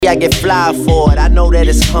I get fly for it. I know that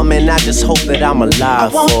it's coming, I just hope that I'm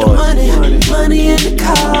alive for it. I want the money in the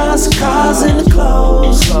cars in the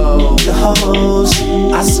clothes, the hoes,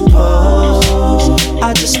 I suppose.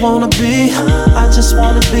 I just wanna be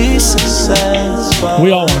successful.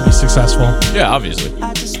 We all want to be successful. Yeah, obviously.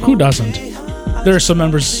 Who doesn't? There are some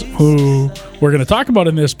members who we're going to talk about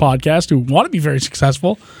in this podcast who want to be very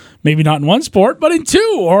successful. Maybe not in one sport, but in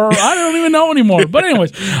two, or I don't even know anymore. But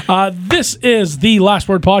anyways, this is the Last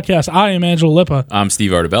Word Podcast. I am Angelo Lippa. I'm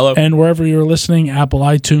Steve Artabello. And wherever you're listening, Apple,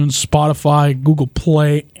 iTunes, Spotify, Google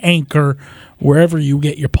Play, Anchor, wherever you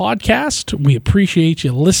get your podcast, we appreciate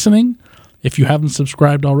you listening. If you haven't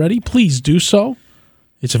subscribed already, please do so.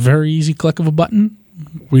 It's a very easy click of a button.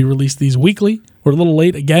 We release these weekly. We're a little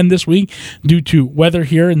late again this week due to weather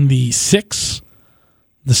here in the 6.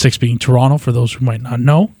 The 6 being Toronto, for those who might not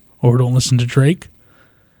know or don't listen to Drake.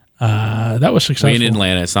 That was successful. In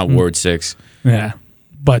Atlanta, it's not Ward 6. Yeah.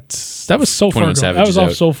 But that was so far gone. That was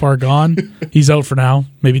all so far gone. He's out for now.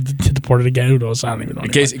 Maybe deported again. Who knows? I don't even know. In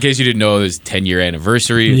case you didn't know, it was 10-year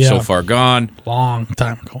anniversary. Yeah. So far gone. Long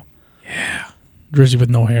time ago. Yeah. Drizzy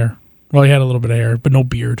with no hair. Well, he had a little bit of hair, but no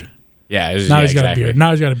beard. Yeah, he's got a beard.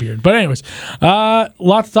 Now he's got a beard. But anyways, a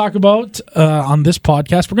lot to talk about on this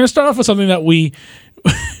podcast. We're going to start off with something that we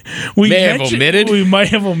may have omitted. We might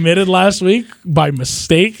have omitted last week by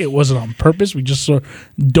mistake. It wasn't on purpose. We just sort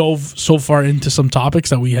of dove so far into some topics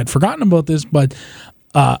that we had forgotten about this. But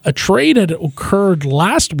a trade had occurred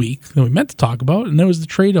last week that we meant to talk about, and that was the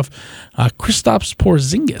trade of Kristaps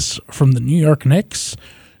Porzingis from the New York Knicks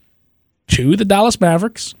to the Dallas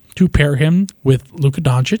Mavericks to pair him with Luka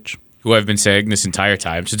Doncic. Who I've been saying this entire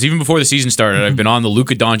time. Since even before the season started, I've been on the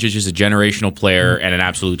Luka Doncic is a generational player and an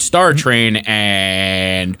absolute star train,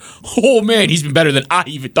 and oh man, he's been better than I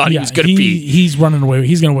even thought he was going to be. He's running away.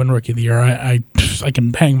 He's going to win Rookie of the Year. I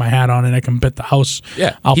can hang my hat on it. I can bet the house.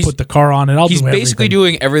 Yeah, I'll put the car on it. He's basically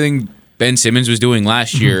doing everything Ben Simmons was doing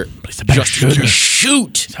last year. But he's a better shooter.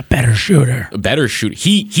 He's a better shooter. A better shooter.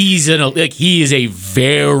 He is a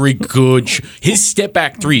very good. His step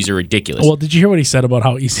back threes are ridiculous. Well, did you hear what he said about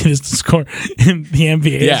how easy it is to score in the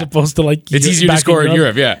NBA as opposed to it's easier to score in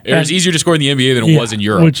Europe? Yeah, it was easier to score in the NBA than it was in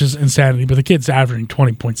Europe, which is insanity. But the kid's averaging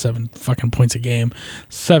 20.7 fucking points a game,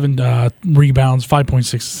 7 rebounds,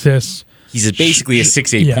 5.6 assists. He's basically a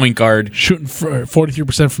 6'8" point guard. Shooting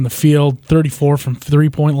 43% from the field, 34% from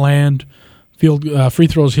 3-point land. Free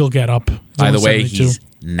throws, he'll get up. By the way, he's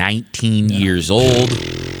 19 years old.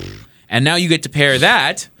 And now you get to pair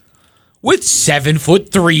that with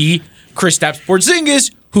 7'3" Kristaps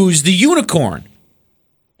Porzingis, who's the unicorn.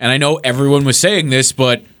 And I know everyone was saying this,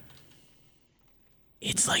 but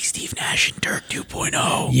it's like Steve Nash and Dirk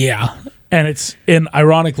 2.0. Yeah. And it's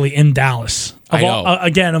ironically in Dallas. I know.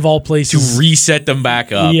 Again, of all places. To reset them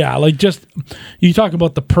back up. Yeah, like just, you talk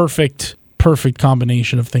about the perfect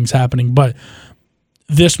combination of things happening. But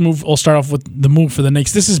this move, I'll start off with the move for the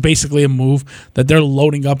Knicks. This is basically a move that they're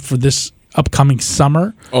loading up for this upcoming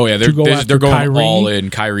summer. Oh, yeah, they're going Kyrie, all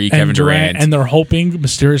in. Kyrie, Kevin Durant. And they're hoping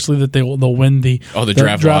mysteriously that they'll win the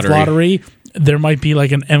draft lottery. There might be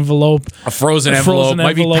like an envelope. A frozen envelope.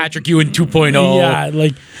 Might be Patrick Ewing 2.0. Yeah,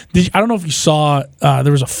 like, I don't know if you saw,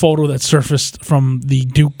 there was a photo that surfaced from the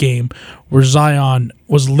Duke game where Zion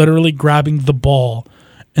was literally grabbing the ball,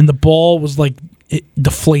 and the ball was like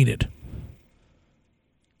deflated.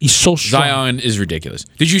 He's so strong. Zion is ridiculous.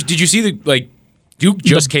 Did you see Duke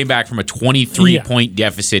just came back from a 23-point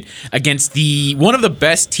deficit against one of the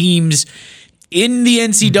best teams in the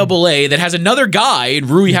NCAA that has another guy in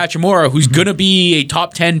Rui Hachimura who's going to be a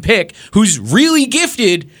top 10 pick, who's really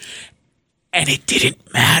gifted, and it didn't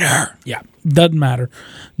matter. Yeah, doesn't matter.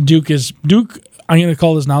 Duke, I'm going to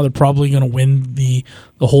call this now, they're probably going to win the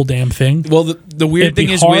whole damn thing. Well, the weird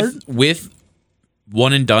thing is with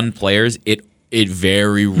one-and-done players, it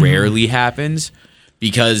very rarely happens,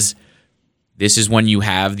 because this is when you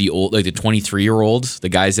have the 23-year-olds, the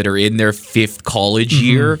guys that are in their 5th college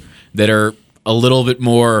year, that are a little bit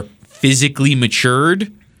more physically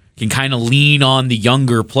matured, can kind of lean on the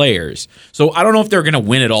younger players. So I don't know if they're going to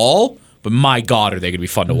win it all, but my God, are they going to be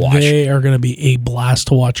fun to watch. They are going to be a blast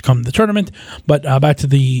to watch come the tournament. But back to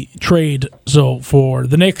the trade. So for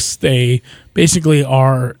the Knicks, they basically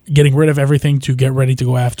are getting rid of everything to get ready to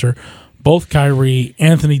go after both Kyrie,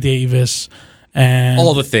 Anthony Davis, and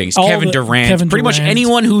all the things. Kevin Durant. Pretty much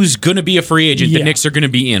anyone who's going to be a free agent, the Knicks are going to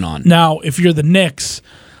be in on. Now, if you're the Knicks,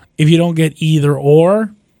 if you don't get either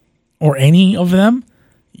or any of them,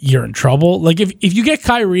 you're in trouble. Like if you get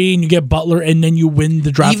Kyrie and you get Butler and then you win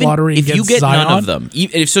the draft lottery, if you get Zion, none of them,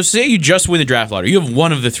 so say you just win the draft lottery, you have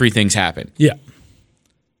one of the 3 things happen. Yeah.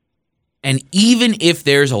 And even if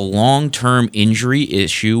there's a long-term injury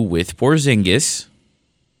issue with Porzingis,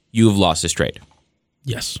 you have lost this trade.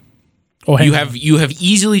 Yes. You have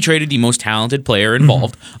easily traded the most talented player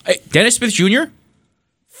involved. Dennis Smith Jr.,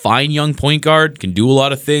 fine young point guard, can do a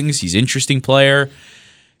lot of things. He's an interesting player.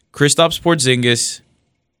 Kristaps Porzingis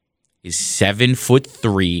is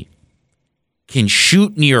 7'3", can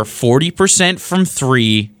shoot near 40% from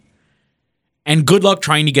 3, and good luck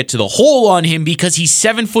trying to get to the hole on him because he's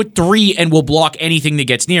 7'3" and will block anything that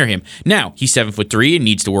gets near him. Now, he's 7'3" and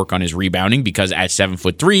needs to work on his rebounding because at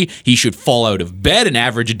 7'3", he should fall out of bed and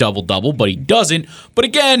average a double-double, but he doesn't. But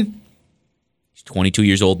again, he's 22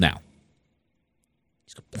 years old now.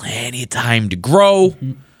 He's got plenty of time to grow.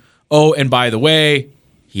 Oh, and by the way,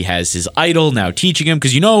 he has his idol now teaching him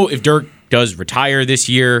because if Dirk does retire this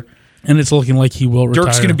year, and it's looking like he will retire.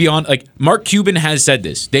 Dirk's going to be on, Mark Cuban has said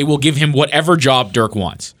this. They will give him whatever job Dirk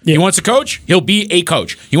wants. Yeah. He wants to coach, he'll be a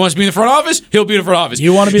coach. He wants to be in the front office, he'll be in the front office.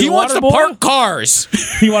 You want to be he wants to park cars.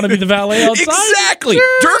 You want to be the valet outside? Exactly.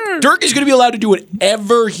 Sure. Dirk is going to be allowed to do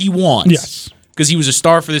whatever he wants. Yes. Because he was a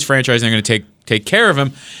star for this franchise and they're going to take care of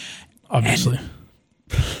him. Obviously.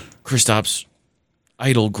 Kristaps'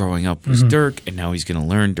 idol growing up was Dirk, and now he's going to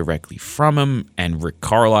learn directly from him. And Rick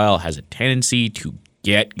Carlisle has a tendency to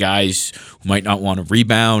get guys who might not want to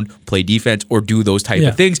rebound, play defense, or do those type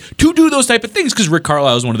of things to do those type of things because Rick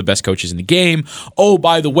Carlisle is one of the best coaches in the game. Oh,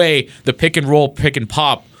 by the way, the pick and roll, pick and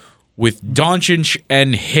pop with Doncic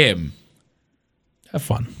and him. Have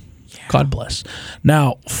fun. Yeah. God bless.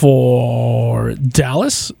 Now, for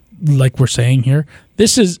Dallas, like we're saying here,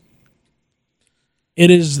 it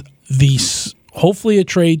is hopefully a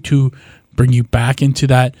trade to bring you back into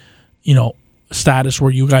that, status where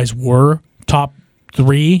you guys were top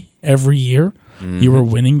 3 every year. You were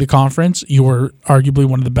winning the conference. You were arguably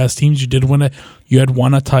one of the best teams. You did win it. You had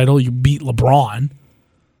won a title. You beat LeBron.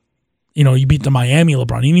 You beat the Miami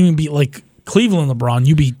LeBron. You didn't even beat Cleveland LeBron.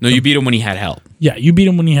 You beat you beat him when he had help. Yeah, you beat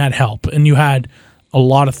him when he had help, and you had a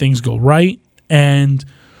lot of things go right. And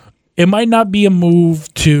it might not be a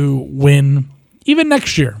move to win even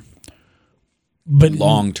next year, but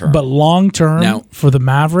long term. But long term, now, for the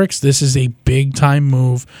Mavericks, this is a big time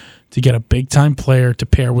move to get a big-time player to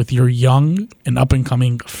pair with your young and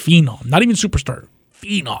up-and-coming phenom. Not even superstar,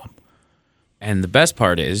 phenom. And the best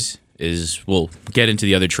part is we'll get into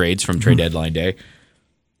the other trades from trade deadline day.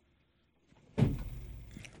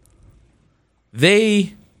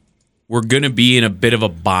 They were going to be in a bit of a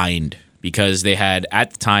bind because they had,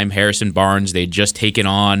 at the time, Harrison Barnes. They had just taken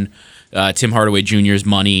on Tim Hardaway Jr.'s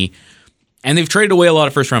money. And they've traded away a lot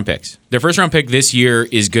of first-round picks. Their first-round pick this year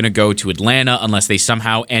is going to go to Atlanta unless they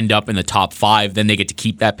somehow end up in the top 5. Then they get to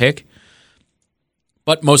keep that pick.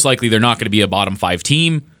 But most likely they're not going to be a bottom 5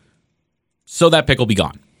 team. So that pick will be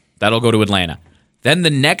gone. That'll go to Atlanta. Then the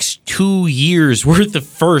next 2 years' worth of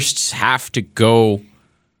firsts have to go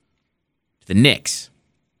to the Knicks.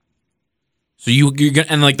 So you're going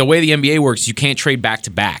and the way the NBA works, you can't trade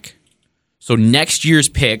back-to-back. So next year's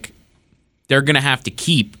pick, they're going to have to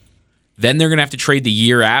keep. Then they're going to have to trade the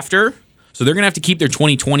year after. So they're going to have to keep their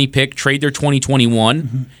 2020 pick, trade their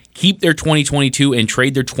 2021, keep their 2022, and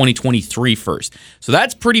trade their 2023 first. So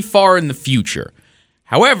that's pretty far in the future.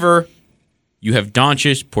 However, you have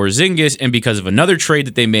Doncic, Porzingis, and because of another trade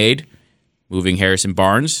that they made, moving Harrison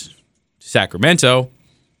Barnes to Sacramento,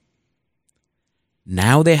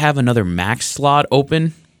 now they have another max slot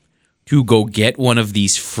open to go get one of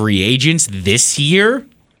these free agents this year.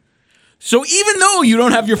 So even though you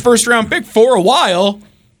don't have your first-round pick for a while,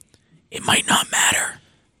 it might not matter.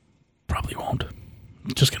 Probably won't.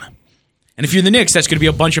 Just gonna. And if you're the Knicks, that's going to be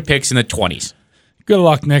a bunch of picks in the 20s. Good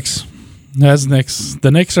luck, Knicks. That's Knicks.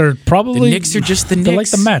 The Knicks are probably... The Knicks are just the Knicks. They're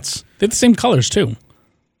like the Mets. They're the same colors, too.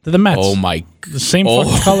 They're the Mets. Oh, my... The same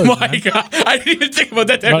fucking colors. Oh, my God. I didn't even think about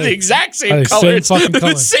that. They're the exact same colors. Same fucking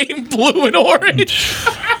colors. The same blue and orange.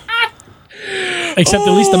 Except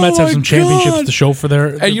at least the Mets have some championships to show for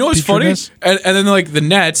their. And you know what's funny? And then the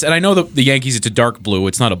Nets, and I know the Yankees, it's a dark blue.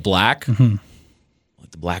 It's not a black. The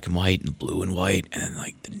black and white and the blue and white. And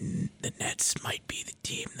then the Nets might be the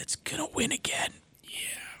team that's going to win again. Yeah.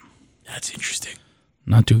 That's interesting.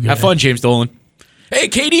 Not too good. Have fun, James Dolan. Hey,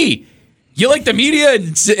 KD, you like the media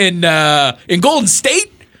in Golden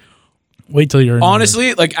State? Wait till you're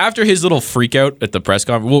honestly after his little freak out at the press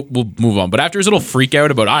conference. We'll move on. But after his little freak out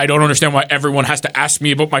about I don't understand why everyone has to ask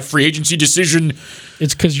me about my free agency decision.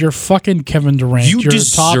 It's because you're fucking Kevin Durant. You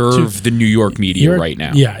deserve the New York media right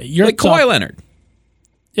now. Yeah, you're like Kawhi Leonard.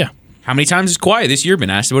 Yeah. How many times has Kawhi this year been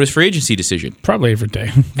asked about his free agency decision? Probably every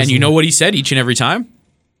day. And you know what he said each and every time?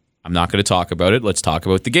 I'm not going to talk about it. Let's talk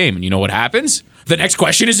about the game. And you know what happens? The next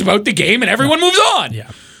question is about the game, and everyone moves on. Yeah.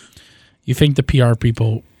 You think the PR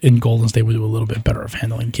people in Golden State would do a little bit better of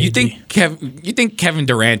handling KD? You think Kevin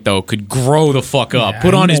Durant though could grow the fuck up,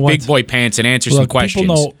 put on his big boy pants, and answer some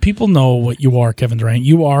questions? People know what you are, Kevin Durant.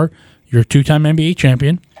 You're a 2-time NBA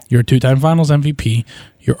champion. You're a 2-time Finals MVP.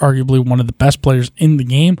 You're arguably one of the best players in the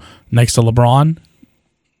game, next to LeBron.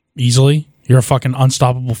 Easily, you're a fucking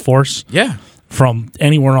unstoppable force. Yeah. From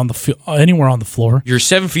anywhere on the floor. You're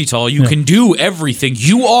 7 feet tall. You can do everything.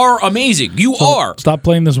 You are amazing. You are. Stop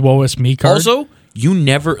playing this woe is me card. Also, you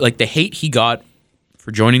never the hate he got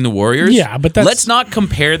for joining the Warriors. Yeah, but let's not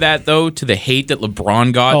compare that though to the hate that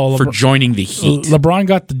LeBron got for joining the Heat. LeBron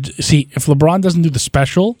got if LeBron doesn't do the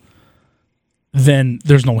special, then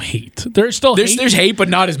there's no hate. There's hate, but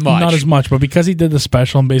not as much. Not as much, but because he did the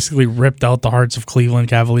special and basically ripped out the hearts of Cleveland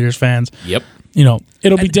Cavaliers fans. Yep.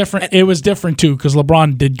 It'll be different. It was different too because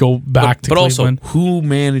LeBron did go back to Cleveland. But also, who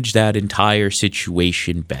managed that entire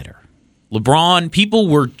situation better? LeBron. People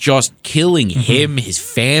were just killing him, his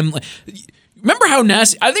family. Remember how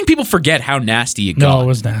nasty? I think people forget how nasty it got. No, it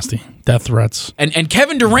was nasty. Death threats. And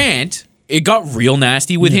Kevin Durant, it got real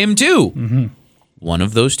nasty with him too. Mm-hmm. One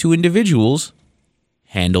of those two individuals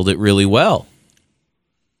handled it really well.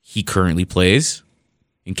 He currently plays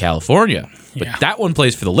in California. But that one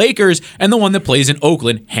plays for the Lakers, and the one that plays in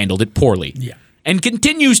Oakland handled it poorly. Yeah. And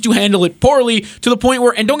continues to handle it poorly to the point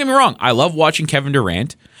where, and don't get me wrong, I love watching Kevin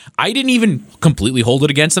Durant. I didn't even completely hold it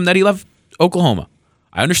against him that he left Oklahoma.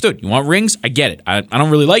 I understood. You want rings? I get it. I don't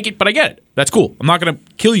really like it, but I get it. That's cool. I'm not going to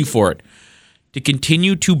kill you for it. To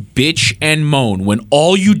continue to bitch and moan when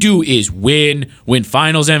all you do is win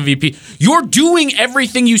finals MVP. You're doing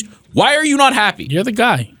everything why are you not happy? You're the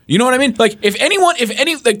guy. You know what I mean? Like,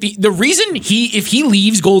 the reason if he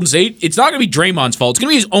leaves Golden State, it's not going to be Draymond's fault. It's going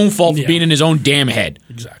to be his own fault for being in his own damn head.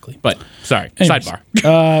 Exactly. But, sorry, anyways,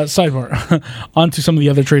 sidebar. On to some of the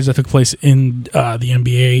other trades that took place in the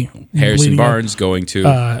NBA. Harrison Barnes going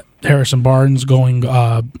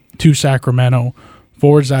to Sacramento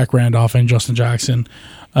for Zach Randolph and Justin Jackson.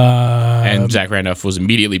 And Zach Randolph was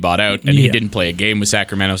immediately bought out, and he didn't play a game with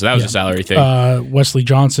Sacramento, so that was a salary thing. Wesley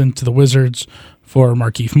Johnson to the Wizards for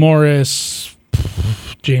Markieff Morris.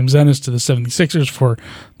 James Ennis to the 76ers for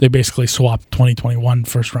they basically swapped 2021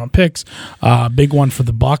 first-round picks. Big one for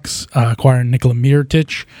the Bucks, acquiring Nikola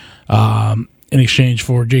Mirotic in exchange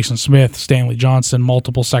for Jason Smith, Stanley Johnson,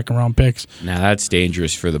 multiple second-round picks. Now that's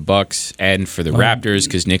dangerous for the Bucks and for the Raptors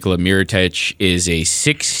because Nikola Mirotic is a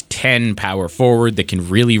 6'10" power forward that can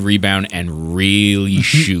really rebound and really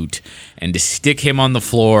shoot. And to stick him on the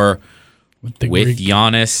floor with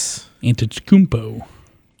Giannis Antetokounmpo,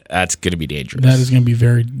 that's going to be dangerous. That is going to be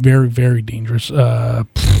very, very, very dangerous.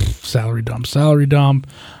 Salary dump.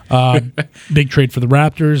 Big trade for the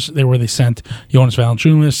Raptors. They sent Jonas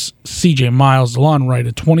Valanciunas, CJ Miles, DeLon Wright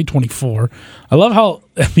in 2024. I love how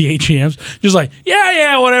NBA GMs just like,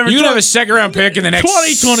 whatever. You can have a second-round pick in the next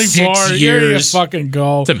 2024. 6 years. Here you fucking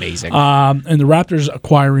go. It's amazing. And the Raptors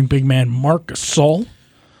acquiring big man Marc Gasol.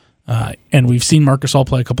 And we've seen Marc Gasol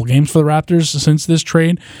play a couple games for the Raptors since this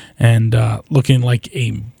trade, and looking like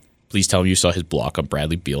a... Please tell me you saw his block on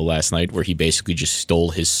Bradley Beal last night where he basically just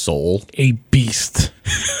stole his soul. A beast.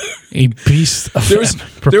 A beast of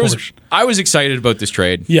proportion. I was excited about this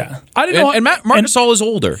trade. Yeah. I didn't know. And Marc Gasol is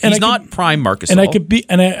older. He's not prime Marc Gasol.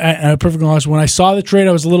 And I'm perfectly honest, when I saw the trade,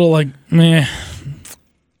 I was a little like, meh.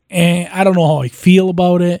 I don't know how I feel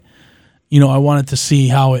about it. I wanted to see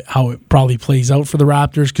how it probably plays out for the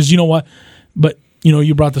Raptors because you know what? But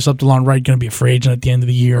you brought this up. DeLon Wright going to be a free agent at the end of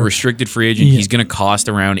the year. A restricted free agent. Yeah. He's going to cost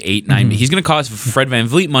around $8-9 million. He's going to cost Fred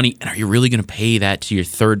VanVleet money. And are you really going to pay that to your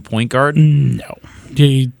third point guard? No.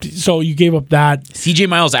 So you gave up that. CJ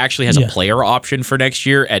Miles actually has a player option for next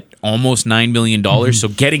year at almost $9 million. So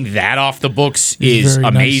getting that off the books is very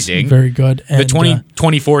amazing. Nice, very good. And the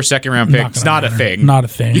 2024 second round pick is not a thing. Not a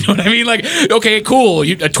thing. You know what I mean? Like, okay, cool.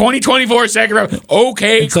 A 2024 second round.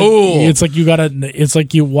 Okay, cool. It's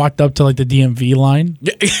like you walked up to like the DMV line.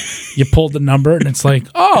 You pulled the number and it's like,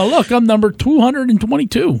 oh look, I'm number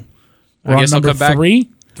 222. I guess I'll come back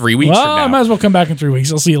 3 weeks from now. I might as well come back in 3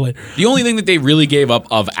 weeks. I'll see you later. The only thing that they really gave up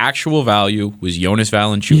of actual value was Jonas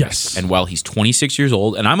Valanciunas. Yes. And while he's 26 years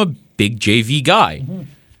old, and I'm a big JV guy,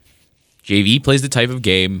 JV plays the type of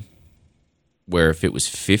game where if it was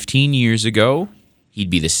 15 years ago, he'd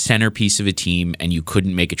be the centerpiece of a team and you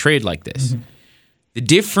couldn't make a trade like this. The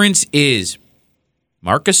difference is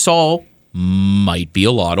Marc Gasol might be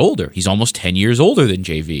a lot older. He's almost 10 years older than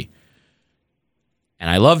JV. And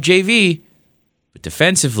I love JV, but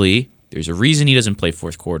defensively, there's a reason he doesn't play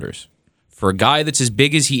fourth quarters. For a guy that's as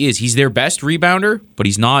big as he is, he's their best rebounder, but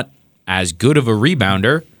he's not as good of a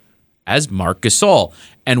rebounder as Marc Gasol.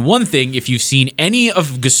 And one thing, if you've seen any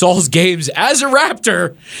of Gasol's games as a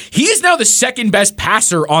Raptor, he is now the second best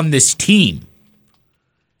passer on this team.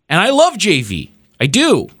 And I love JV. I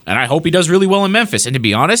do. And I hope he does really well in Memphis. And to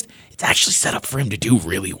be honest, it's actually set up for him to do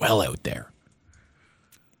really well out there.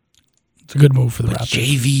 It's a good move for the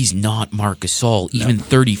Raptors. JV's not Marc Gasol, even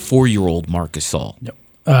 34-year-old Marc Gasol.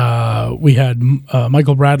 Yep. We had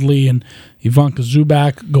Michael Bradley and Ivanka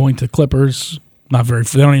Zubac going to the Clippers. Not very.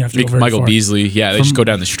 They don't even have to go very Michael far. Beasley, they just go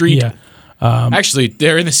down the street. Yeah. Actually,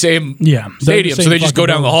 they're in the same the stadium, so same they just go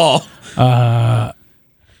down the hall.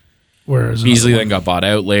 Whereas Beasley then got bought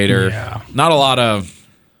out later. Yeah. Not a lot of...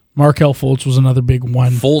 Markelle Fultz was another big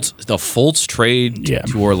one. The Fultz trade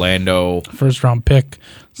to Orlando. First-round pick,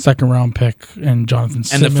 second-round pick, and Jonathan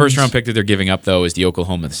Simmons. And the first-round pick that they're giving up, though, is the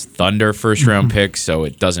Oklahoma Thunder first-round pick, so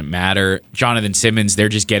it doesn't matter. Jonathan Simmons, they're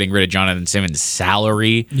just getting rid of Jonathan Simmons'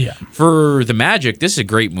 salary. Yeah. For the Magic, this is a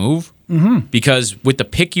great move because with the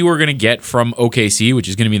pick you were going to get from OKC, which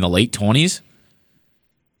is going to be in the late 20s,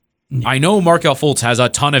 I know Markelle Fultz has a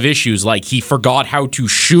ton of issues, like he forgot how to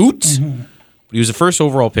shoot, but he was the first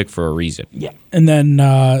overall pick for a reason. Yeah. And then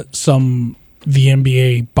the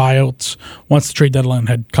NBA buyouts, once the trade deadline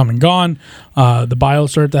had come and gone, the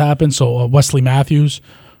buyouts started to happen. So Wesley Matthews,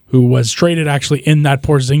 who was traded actually in that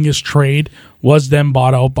Porzingis trade, was then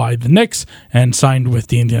bought out by the Knicks and signed with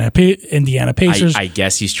the Indiana Pacers. I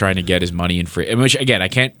guess he's trying to get his money in free. Which, again, I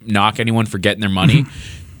can't knock anyone for getting their money.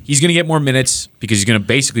 He's going to get more minutes because he's going to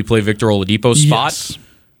basically play Victor Oladipo's spot. Yes.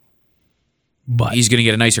 But he's going to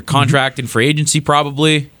get a nicer contract in free agency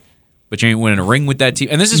probably, but you ain't winning a ring with that team.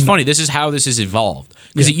 And this is funny. This is how this has evolved.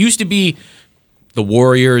 Because it used to be the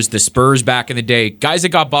Warriors, the Spurs back in the day, guys that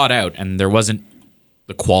got bought out, and there wasn't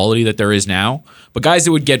the quality that there is now. But guys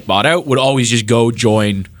that would get bought out would always just go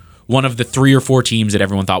join one of the 3 or 4 teams that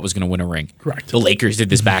everyone thought was going to win a ring. Correct. The Lakers did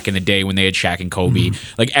this back in the day when they had Shaq and Kobe.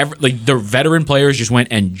 Like the veteran players just went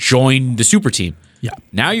and joined the super team. Yeah.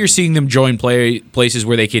 Now you're seeing them join places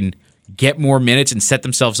where they can get more minutes and set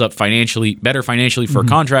themselves up better financially for a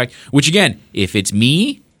contract, which again, if it's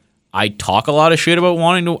me, I talk a lot of shit about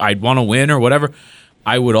I'd want to win or whatever.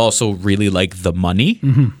 I would also really like the money.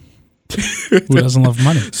 Who doesn't love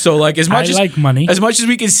money? So like as much as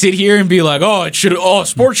we can sit here and be like,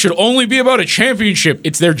 sports should only be about a championship,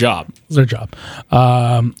 it's their job. It's their job.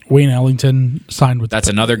 Wayne Ellington signed with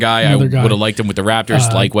another guy. I would have liked him with the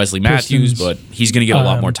Raptors, like Wesley Matthews, but he's going to get a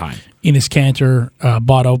lot more time. Enes Kanter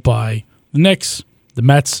bought out by the Knicks, the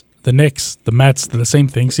Mets, the Knicks, the Mets. They're the same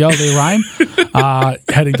thing. See how they rhyme?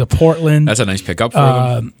 Heading to Portland. That's a nice pickup for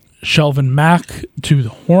them. Shelvin Mack to the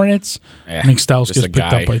Hornets. Yeah, Nick Stauskas picked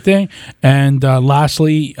up by thing. And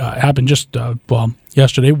lastly, it happened just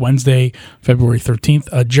yesterday, Wednesday, February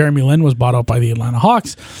 13th. Jeremy Lin was bought out by the Atlanta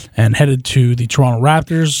Hawks and headed to the Toronto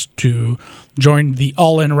Raptors to join the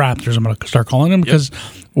All-In Raptors. I'm going to start calling them because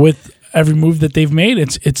with every move that they've made,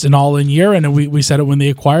 it's an all-in year. And we said it when they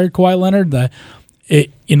acquired Kawhi Leonard that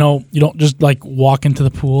you don't just like walk into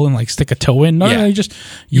the pool and like stick a toe in. No,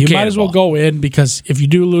 you might as well go in because if you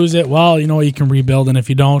do lose it, well, you can rebuild, and if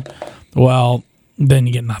you don't, well, then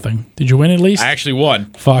you get nothing. Did you win at least? I actually won.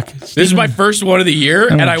 Fuck. This is my first one of the year,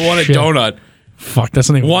 and I won a donut. Fuck, that's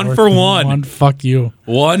not even 1 for 1. Fuck you.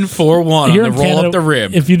 1 for 1 Here on the in roll Canada, up the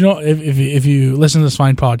rim. If you listen to this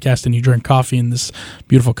fine podcast and you drink coffee in this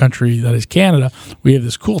beautiful country that is Canada, we have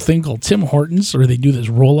this cool thing called Tim Hortons, where they do this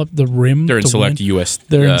roll up the rim. They're in select U.S.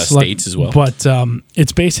 states as well. But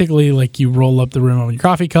it's basically like you roll up the rim of your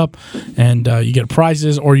coffee cup, and you get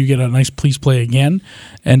prizes, or you get a nice please play again.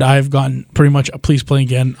 And I've gotten pretty much a please play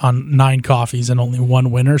again on 9 coffees and only 1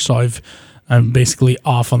 winner. So I'm basically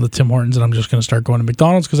off on the Tim Hortons, and I'm just going to start going to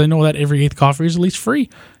McDonald's because I know that every 8th coffee is at least free.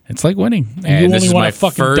 It's like winning. And you only want a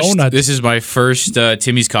fucking donut. This is my first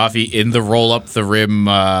Timmy's Coffee in the roll up the rim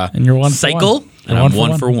and you're one cycle. And I'm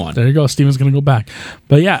 1 for 1. There you go. Steven's going to go back.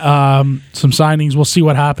 But yeah, some signings. We'll see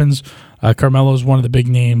what happens. Carmelo is one of the big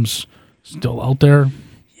names still out there.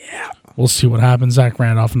 Yeah. We'll see what happens. Zach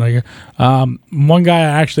Randolph. One guy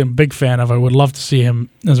I actually am a big fan of. I would love to see him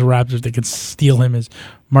as a Raptor if they could steal him is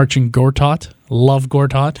Marcin Gortat. Love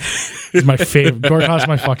Gortat. He's my favorite. Gortat's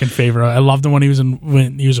my fucking favorite. I loved him when he was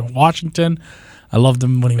in Washington. I loved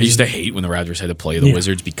him when he was. I used to hate when the Raptors had to play the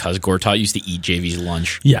Wizards because Gortat used to eat JV's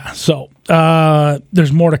lunch. Yeah. So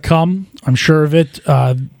there's more to come. I'm sure of it.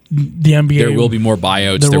 The NBA. There will be more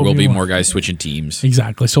buyouts. There will be more guys switching teams.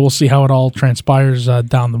 Exactly. So we'll see how it all transpires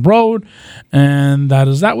down the road. And that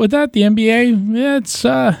is that with that. The NBA, it's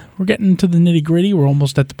we're getting to the nitty gritty. We're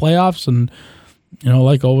almost at the playoffs, and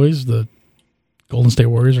like always, the Golden State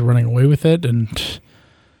Warriors are running away with it, and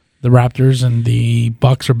the Raptors and the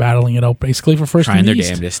Bucks are battling it out basically for first in the East.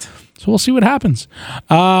 Trying their damnedest. So we'll see what happens.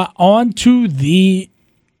 On to the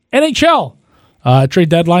NHL. Trade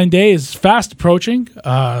deadline day is fast approaching.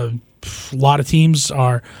 A lot of teams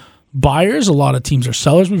are buyers. A lot of teams are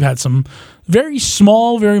sellers. We've had some very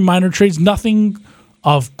small, very minor trades. Nothing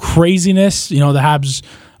of craziness. The Habs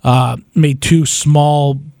made 2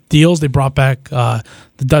 small deals. They brought back the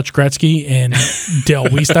Dutch Gretzky and Dale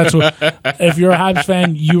Weiss. That's what. If you're a Habs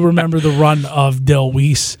fan, you remember the run of Dale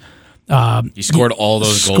Weiss. He scored all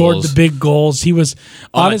those goals. Scored the big goals. He was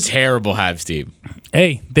on a terrible Habs team.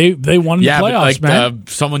 Hey, they won the playoffs, man.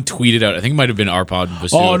 Someone tweeted out. I think it might have been Arpad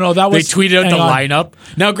Basu. Oh no, that was they tweeted out the lineup.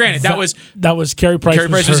 Now, granted, that was Carey Price. Carey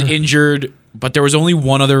Price was injured, but there was only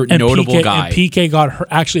one other notable guy. And PK got hurt.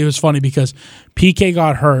 Actually, it was funny because PK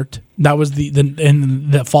got hurt. That was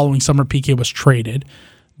the following summer. PK was traded.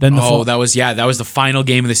 Then that was the final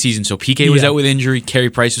game of the season. So PK was out with injury. Carey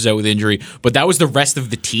Price was out with injury. But that was the rest of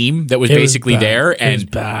the team that was basically there. And it was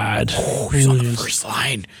bad. He's on the first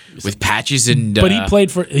line with Patches and. But he played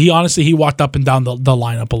for. He walked up and down the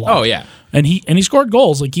lineup a lot. Oh yeah, and he scored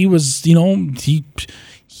goals. Like he was, he.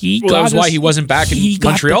 Well, that was why he wasn't back in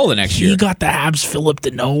Montreal the next year. He got the Habs Philip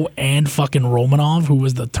Deneau and fucking Romanov, who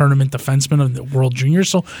was the tournament defenseman of the World Juniors.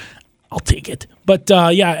 So I'll take it. But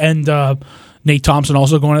Nate Thompson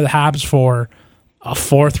also going to the Habs for a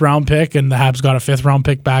 4th round pick, and the Habs got a 5th round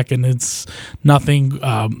pick back, and it's nothing.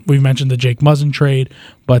 We mentioned the Jake Muzzin trade,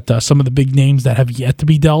 but some of the big names that have yet to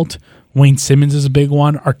be dealt. Wayne Simmons is a big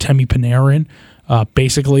one. Artemi Panarin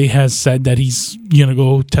basically has said that he's going to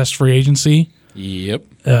go test free agency. Yep.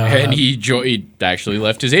 And he actually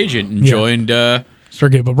left his agent and joined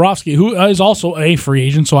Sergei Bobrovsky, who is also a free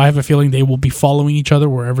agent, so I have a feeling they will be following each other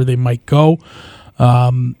wherever they might go.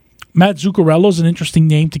 Matt Zuccarello is an interesting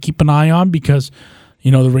name to keep an eye on because,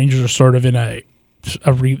 the Rangers are sort of in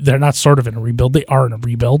they're not sort of in a rebuild. They are in a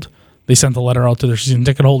rebuild. They sent the letter out to their season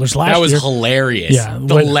ticket holders last year. That was hilarious. Yeah.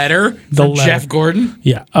 The letter from Jeff Gordon?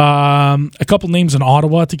 Yeah. A couple names in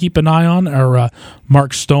Ottawa to keep an eye on are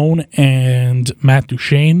Mark Stone and Matt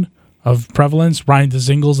Duchesne of Prevalence. Ryan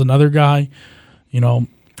Dzingle's another guy. You've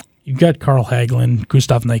got Carl Hagelin,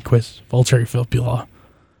 Gustav Nyquist, Valtteri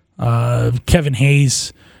Filppula, Kevin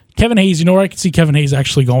Hayes. Kevin Hayes, you know where I could see Kevin Hayes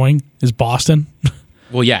actually going is Boston.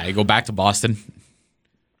 Well, yeah, you go back to Boston.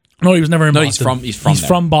 No, he was never in Boston. He's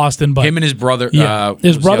from Boston, but him and his brother.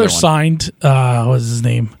 His brother signed. What was his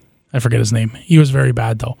name? I forget his name. He was very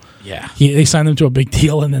bad though. Yeah, they signed him to a big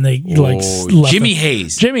deal, and then they left Jimmy him.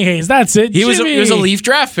 Hayes. Jimmy Hayes, that's it. He was a Leaf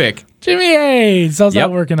draft pick. Jimmy Hayes. How's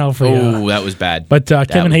that working out for you? Oh, that was bad. But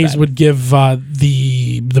Kevin Hayes would give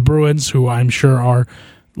the Bruins, who I'm sure are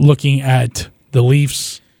looking at the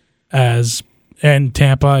Leafs and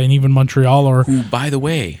Tampa and even Montreal, who, by the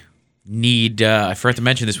way, need I forgot to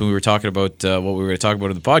mention this when we were talking about what we were going to talk about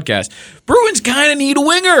in the podcast. Bruins kind of need a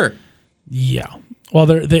winger. Yeah. Well,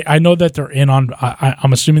 I know that they're in on.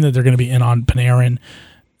 I'm assuming that they're going to be in on Panarin,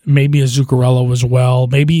 maybe a Zuccarello as well.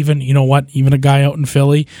 Maybe even even a guy out in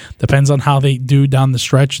Philly. Depends on how they do down the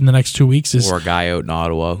stretch in the next 2 weeks. Or a guy out in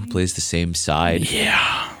Ottawa who plays the same side.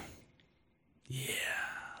 Yeah.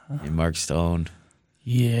 And Mark Stone.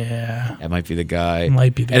 Yeah. That might be the guy.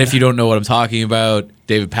 And if you don't know what I'm talking about,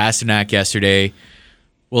 David Pastrnak yesterday.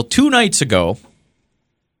 Well, 2 nights ago,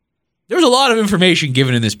 there was a lot of information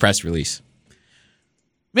given in this press release.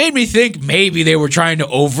 Made me think maybe they were trying to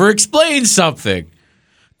over-explain something.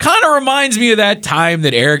 Kind of reminds me of that time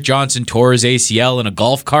that Eric Johnson tore his ACL in a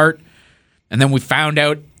golf cart, and then we found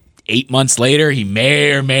out 8 months later he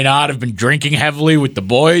may or may not have been drinking heavily with the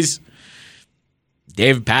boys.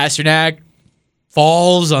 David Pastrnak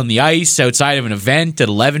falls on the ice outside of an event at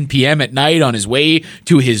 11 p.m. at night on his way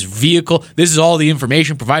to his vehicle. This is all the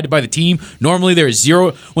information provided by the team. Normally there is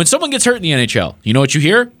zero. When someone gets hurt in the NHL, you know what you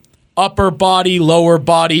hear? Upper body, lower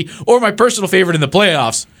body, or my personal favorite in the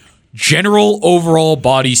playoffs, general overall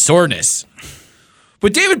body soreness.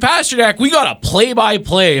 But David Pastrnak, we got a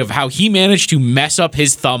play-by-play of how he managed to mess up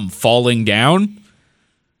his thumb falling down.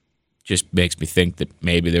 Just makes me think that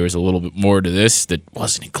maybe there was a little bit more to this that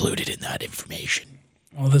wasn't included in that information.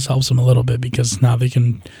 Well, this helps them a little bit because now they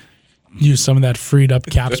can use some of that freed up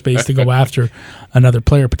cap space to go after another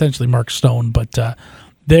player, potentially Mark Stone. But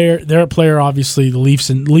they're a player, obviously, the Leafs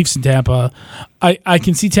and Tampa. I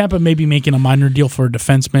can see Tampa maybe making a minor deal for a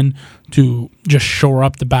defenseman to just shore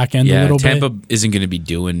up the back end a little bit. Tampa isn't going to be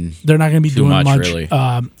doing. They're not going to be doing much. Really.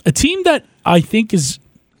 A team that I think is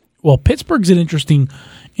Pittsburgh's an interesting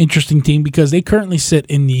team because they currently sit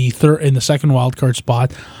in the second wild card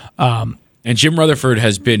spot. And Jim Rutherford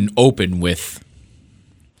has been open with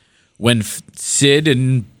when Sid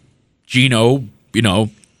and Gino,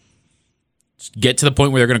 get to the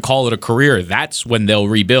point where they're going to call it a career, that's when they'll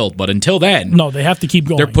rebuild. But until then, no, they have to keep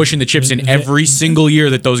going. They're pushing the chips in every single year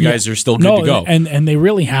that those guys are still good to go. And they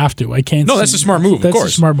really have to. I can't. No, that's a smart move. Of course,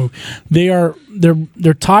 that's a smart move.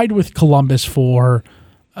 They're tied with Columbus for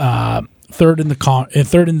third in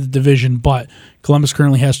the division, but Columbus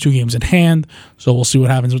currently has 2 games in hand. So we'll see what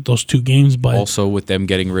happens with those 2 games. But also with them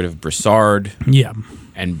getting rid of Brassard,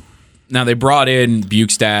 and now they brought in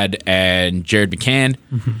Bukestad and Jared McCann.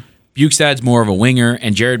 Mm-hmm. Bukestad's more of a winger,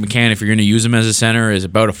 and Jared McCann, if you're going to use him as a center, is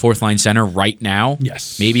about a 4th-line center right now.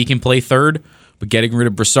 Yes. Maybe he can play third, but getting rid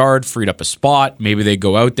of Brassard freed up a spot. Maybe they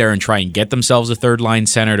go out there and try and get themselves a 3rd-line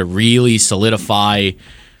center to really solidify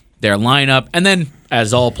their lineup. And then,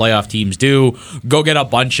 as all playoff teams do, go get a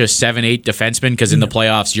bunch of 7-8 defensemen, because in the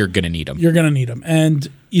playoffs, you're going to need them. You're going to need them. And,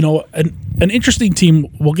 an interesting team,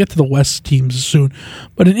 we'll get to the West teams soon,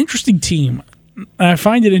 but an interesting team, and I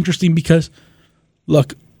find it interesting because,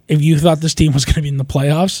 look, if you thought this team was going to be in the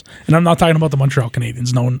playoffs, and I'm not talking about the Montreal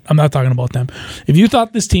Canadiens, no, I'm not talking about them. If you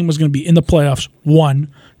thought this team was going to be in the playoffs,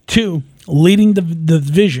 1, 2, leading the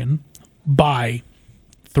division by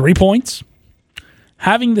 3 points,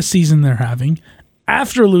 having the season they're having,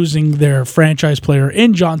 after losing their franchise player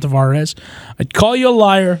in John Tavares, I'd call you a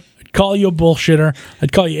liar, I'd call you a bullshitter,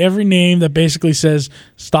 I'd call you every name that basically says,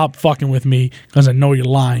 stop fucking with me, because I know you're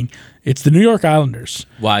lying. It's the New York Islanders.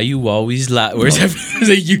 Why you always lie? Where's that? There's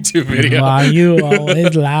a YouTube video. Why you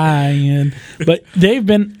always lying? But they've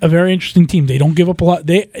been a very interesting team. They don't give up a lot.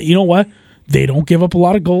 You know what? They don't give up a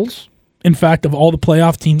lot of goals. In fact, of all the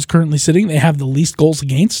playoff teams currently sitting, they have the least goals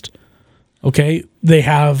against. Okay, they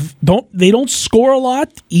don't score a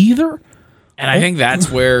lot either. And I think that's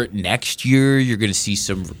where next year you're going to see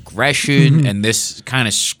some regression, and this kind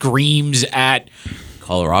of screams at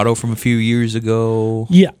Colorado from a few years ago.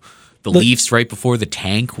 Yeah. The Leafs right before the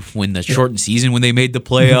tank when the shortened season when they made the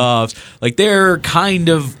playoffs. Like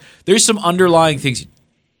there's some underlying things.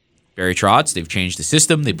 Barry Trotz, they've changed the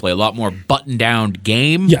system. They play a lot more button-down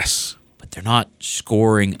game. Yes. But they're not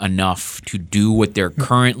scoring enough to do what they're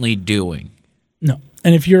currently doing. No.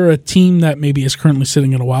 And if you're a team that maybe is currently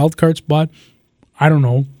sitting in a wild card spot, I don't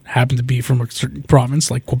know, happen to be from a certain province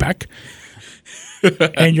like Quebec,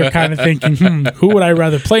 and you're kind of thinking, who would I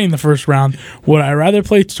rather play in the first round? Would I rather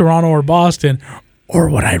play Toronto or Boston? Or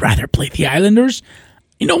would I rather play the Islanders?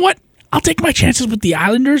 You know what? I'll take my chances with the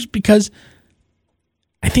Islanders because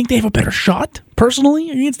I think they have a better shot,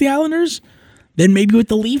 personally, against the Islanders than maybe with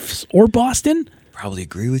the Leafs or Boston. Probably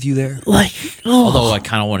agree with you there. Although I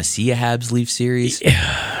kind of want to see a Habs-Leaf series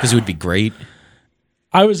because it would be great.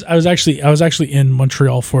 I was actually in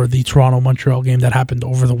Montreal for the Toronto-Montreal game that happened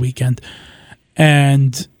over the weekend.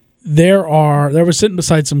 And there was sitting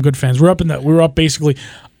beside some good fans. I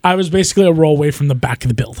was basically a row away from the back of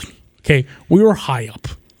the building. Okay. We were high up.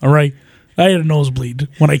 All right. I had a nosebleed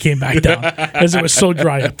when I came back down as it was so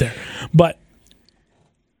dry up there. But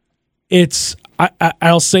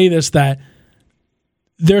I'll say this, that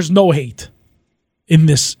there's no hate in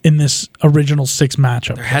this original 6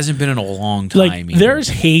 matchup. There hasn't been in a long time. There's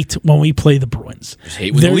hate when we play the Bruins. There's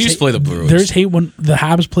hate when the Leafs play the Bruins. There's hate when the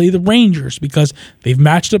Habs play the Rangers because they've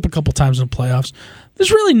matched up a couple times in the playoffs. There's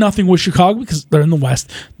really nothing with Chicago because they're in the West.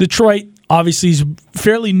 Detroit obviously is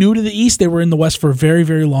fairly new to the East. They were in the West for a very,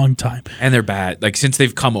 very long time. And they're bad. Like since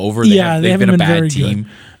they've come over, they've been a bad team.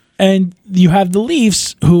 Good. And you have the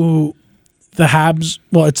Leafs who the Habs,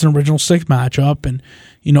 well, it's an original 6 matchup and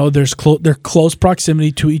they're close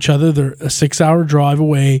proximity to each other. They're a 6-hour drive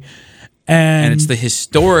away. And it's the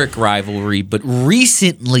historic rivalry, but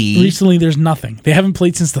recently there's nothing. They haven't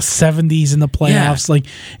played since the 70s in the playoffs.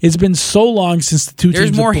 Yeah. It's been so long since the two teams.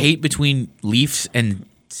 There's more hate between Leafs and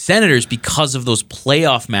Senators because of those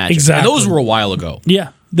playoff matches. Exactly. And those were a while ago.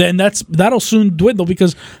 Yeah. Then that'll soon dwindle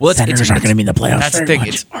because Senators aren't going to be in the playoffs. That's the thing.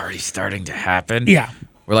 It's already starting to happen. Yeah.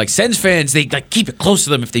 We're like, Sens fans, they keep it close to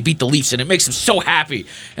them if they beat the Leafs, and it makes them so happy.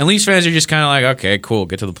 And Leafs fans are just kind of like, okay, cool,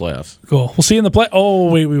 get to the playoffs. Cool. We'll see you in the play. Oh,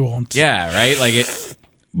 wait, we won't. Yeah, right?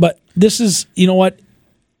 But this is, you know what?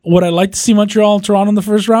 Would I like to see Montreal and Toronto in the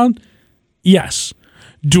first round? Yes.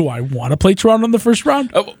 Do I want to play Toronto in the first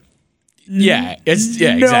round? Yeah. No,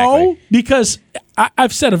 exactly. Because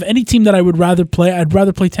I've said of any team that I would rather play, I'd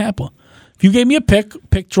rather play Tampa. If you gave me a pick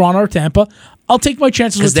Toronto or Tampa, I'll take my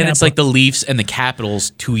chances with Tampa. Because then it's like the Leafs and the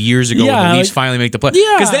Capitals 2 years ago when the Leafs finally make the play.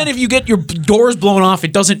 Yeah. Because then if you get your doors blown off,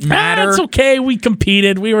 it doesn't matter. It's okay. We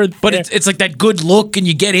competed. We were But it's like that good look and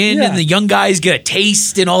you get in and the young guys get a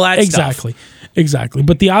taste and all that stuff. Exactly.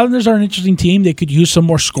 But the Islanders are an interesting team. They could use some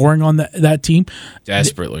more scoring on that team.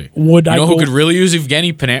 Desperately. Who could really use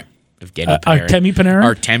Evgeny Panarin? Artemi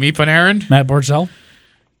Panarin? Matt Barzal?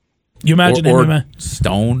 You imagine or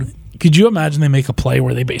Stone? Could you imagine they make a play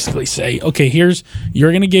where they basically say, okay,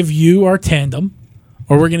 you're going to give you our tandem,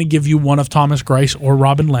 or we're going to give you one of Thomas Greiss or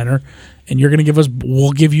Robin Leonard, and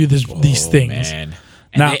we'll give you these things. Man.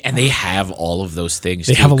 Now, And they have all of those things.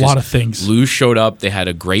 They have a lot of things. Lou showed up. They had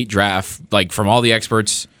a great draft. Like, from all the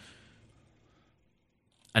experts'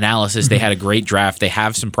 analysis, they had a great draft. They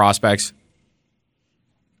have some prospects.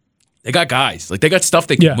 They got guys. Like, they got stuff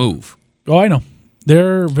they can move. Oh, I know.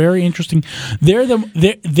 They're very interesting. They are going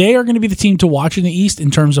to be the team to watch in the East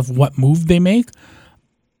in terms of what move they make.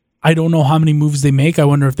 I don't know how many moves they make. I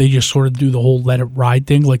wonder if they just sort of do the whole let it ride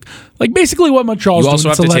thing, like basically what Montreal's doing. You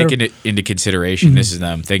also have to take into consideration. This is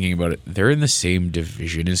now I'm thinking about it. They're in the same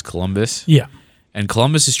division as Columbus. Yeah, and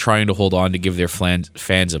Columbus is trying to hold on to give their fans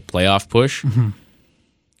a playoff push.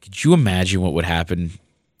 Could you imagine what would happen?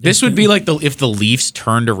 This would be like if the Leafs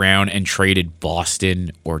turned around and traded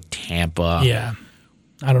Boston or Tampa. Yeah.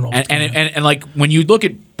 I don't know. And like when you look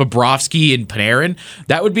at Bobrovsky and Panarin,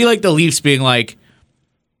 that would be like the Leafs being like,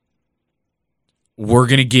 we're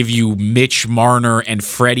going to give you Mitch Marner and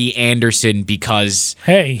Freddie Anderson because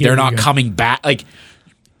they're not coming back. Like,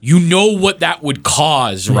 you know what that would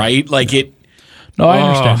cause, right? Like it. No, I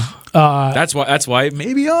understand. That's why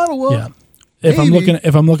maybe Ottawa. Yeah. If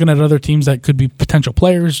I'm looking at other teams that could be potential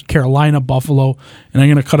players, Carolina, Buffalo, and I'm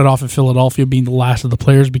going to cut it off at Philadelphia being the last of the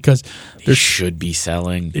players because they should be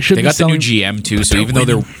selling. They got the new GM too, so even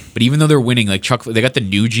though they're winning, like Chuck, they got the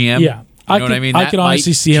new GM. Yeah. You know what I mean? I can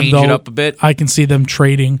honestly see them change it up a bit. I can see them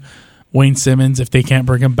trading Wayne Simmons if they can't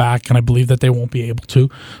bring him back, and I believe that they won't be able to.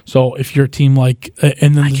 So if you're a team like,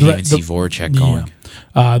 and then I can't even see Voracek going.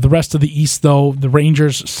 The rest of the East, though, the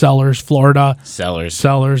Rangers, sellers. Florida,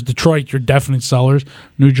 sellers. Detroit, you're definitely sellers.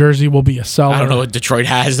 New Jersey will be a seller. I don't know what Detroit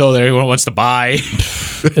has, though, that everyone wants to buy.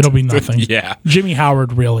 It'll be nothing. Yeah. Jimmy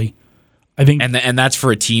Howard, really. I think, and that's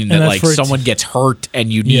for a team that like someone gets hurt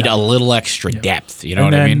and you need a little extra depth. You know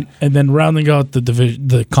what I mean? And then rounding out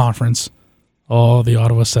the conference, the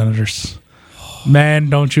Ottawa Senators. Man,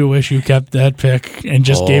 don't you wish you kept that pick and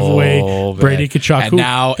just gave away Brady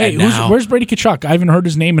Tkachuk? Where's Brady Tkachuk? I haven't heard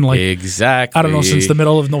his name in exactly. I don't know, since the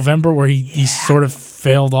middle of November where he sort of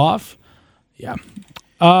failed off. Yeah.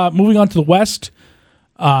 Moving on to the West.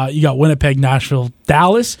 You got Winnipeg, Nashville,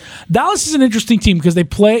 Dallas. Dallas is an interesting team because they've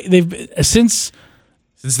since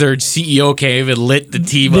their CEO came and lit the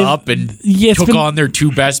team up and took on their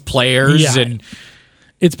two best players, and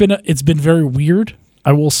it's been very weird.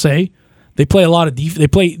 I will say they play a lot of they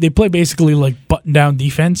play basically like button down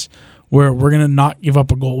defense where we're gonna not give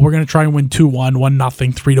up a goal. We're gonna try and win 2-1,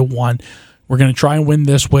 1-0, 3-1. We're gonna try and win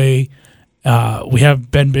this way. We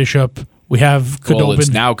have Ben Bishop. We have Khudobin. Well, it's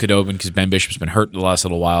now Khudobin because Ben Bishop's been hurt the last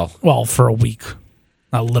little while. Well, for a week.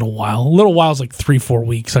 Not a little while. A little while is like 3-4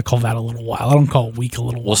 weeks. I call that a little while. I don't call a week a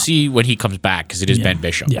little while. We'll see when he comes back because it is Ben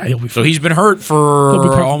Bishop. Yeah, he'll be fine. So he's been hurt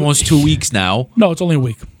for almost 2 weeks now. No, it's only a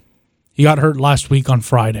week. He got hurt last week on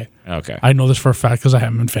Friday. Okay. I know this for a fact because I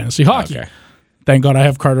have him in fantasy hockey. Okay. Thank God I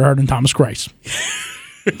have Carter Hart and Thomas Greiss.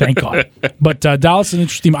 Thank God. But Dallas is an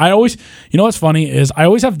interesting team. What's funny is I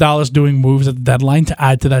always have Dallas doing moves at the deadline to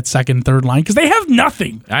add to that second, third line because they have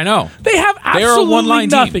nothing. I know. They have absolutely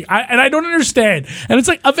nothing. I don't understand. And it's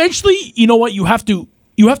like eventually, you know what? You have to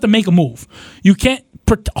make a move. You can't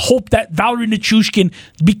hope that Valerie Nichushkin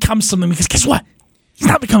becomes something because guess what? He's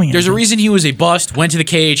not becoming anything. There's a reason he was a bust, went to the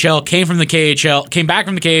KHL, came back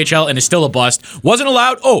from the KHL, and is still a bust. Wasn't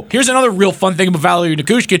allowed. Oh, here's another real fun thing about Valerie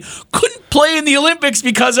Nichushkin. Couldn't play in the Olympics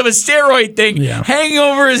because of a steroid thing hanging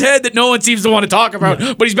over his head that no one seems to want to talk about,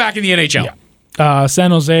 but he's back in the NHL. Yeah. San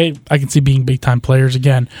Jose, I can see being big-time players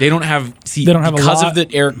again. They don't have because of the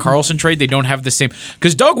Erik Karlsson trade, they don't have the same.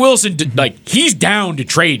 Because Doug Wilson, he's down to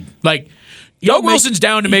trade. Doug Wilson's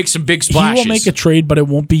down to make some big splashes. He will make a trade, but it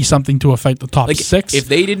won't be something to affect the top 6 if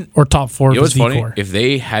they didn't, or top 4 of the funny? If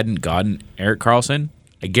they hadn't gotten Erik Karlsson,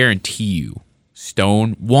 I guarantee you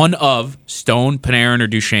one of Stone, Panarin, or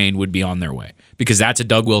Duchesne would be on their way because that's a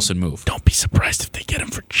Doug Wilson move. Don't be surprised if they get him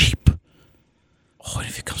for cheap. Oh, and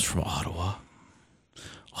if it comes from Ottawa?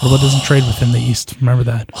 Ottawa doesn't trade within the East. Remember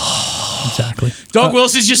that. Exactly. Doug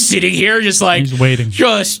Wilson's just sitting here, just like... He's waiting.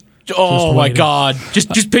 Oh my God!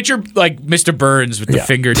 Just picture like Mr. Burns with the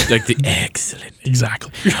finger, like the excellent.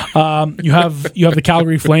 Exactly. You have the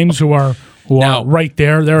Calgary Flames who are right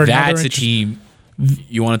there. That's a team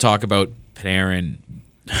you want to talk about Panarin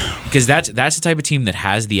because that's the type of team that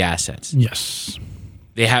has the assets. Yes.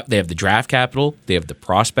 They have the draft capital, they have the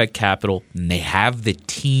prospect capital, and they have the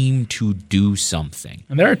team to do something.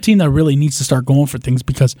 And they're a team that really needs to start going for things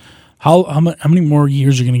because. How many more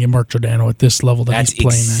years are you going to get Mark Giordano at this level that he's playing?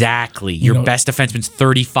 That's exactly. Your best defenseman's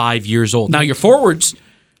 35 years old. Now, your forwards,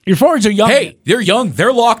 Your forwards are young. Hey, they're young.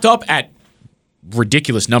 They're locked up at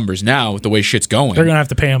ridiculous numbers now with the way shit's going. They're going to have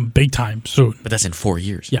to pay him big time soon. But that's in 4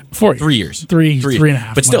 years. Yeah, 4 years. 3 years. Three and a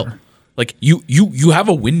half. But still, whatever. like you have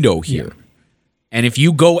a window here. Yeah. And if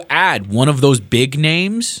you go add one of those big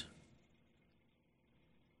names,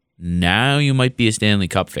 now you might be a Stanley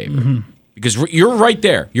Cup favorite. Because you're right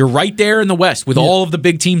there. You're right there in the West with all of the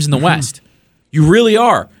big teams in the West. You really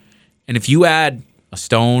are. And if you add a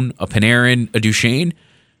Stone, a Panarin, a Duchesne,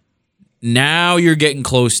 now you're getting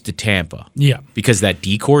close to Tampa. Yeah. Because that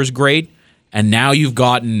decor is great. And now you've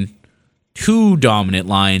gotten 2 dominant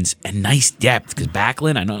lines and nice depth. Because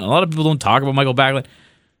Backlund, I know a lot of people don't talk about Michael Backlund.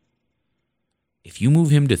 If you move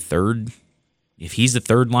him to third, if he's the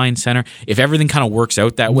third line center, if everything kind of works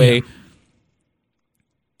out that way,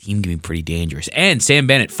 team can be pretty dangerous. And Sam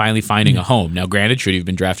Bennett finally finding a home. Now, granted, should he have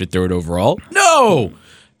been drafted 3rd overall? No!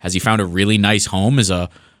 Has he found a really nice home as a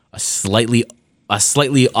slightly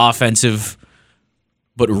offensive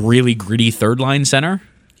but really gritty third line center?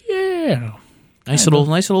 Yeah. Nice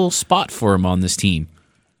little spot for him on this team.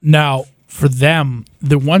 Now, for them,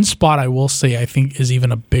 the one spot I will say I think is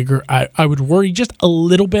even a bigger, I would worry just a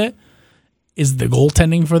little bit, is the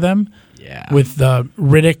goaltending for them. Yeah. With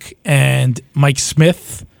Riddick and Mike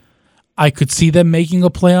Smith, I could see them making a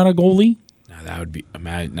play on a goalie. Now, that would be,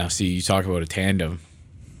 now see, you talk about a tandem,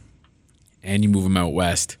 and you move them out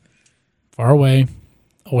west. Far away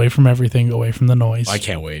from everything, away from the noise. I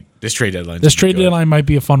can't wait. This trade deadline. This trade deadline might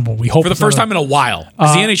be a fun one. We hope for the first time in a while.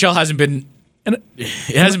 Because the NHL hasn't been.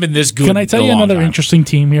 It hasn't been this good. Can I tell you another interesting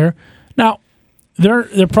team here? Now, they're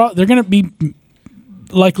going to be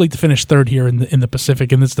likely to finish 3rd here in the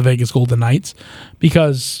Pacific, and it's the Vegas Golden Knights,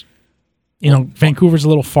 because Vancouver's a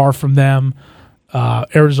little far from them.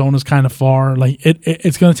 Arizona's kind of far. Like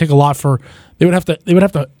it's going to take a lot for they would have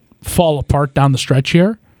to fall apart down the stretch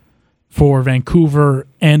here for Vancouver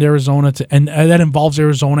and Arizona and that involves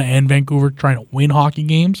Arizona and Vancouver trying to win hockey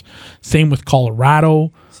games. Same with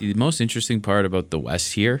Colorado. See, the most interesting part about the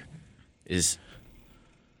West here is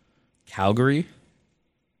Calgary,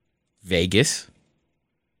 Vegas,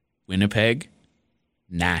 Winnipeg,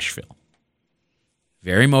 Nashville.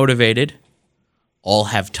 Very motivated. All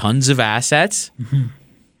have tons of assets.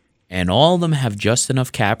 And all of them have just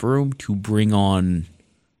enough cap room to bring on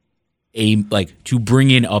bring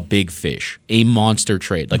in a big fish, a monster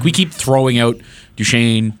trade. Like we keep throwing out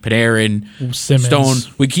Duchesne, Panarin, Simmons.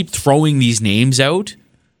 Stone. We keep throwing these names out.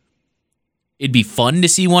 It'd be fun to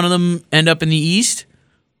see one of them end up in the East,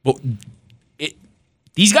 but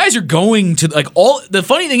these guys are going to the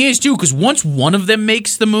funny thing is too, because once one of them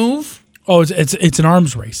makes the move, it's an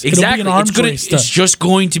arms race. Exactly, It'll be an arms race. It's just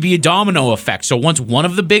going to be a domino effect. So once one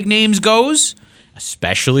of the big names goes,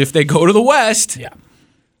 especially if they go to the West,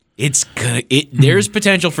 it's gonna. There's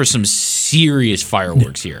potential for some serious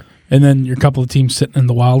fireworks here. And then your couple of teams sitting in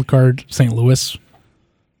the wild card, St. Louis.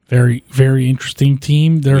 Very, very interesting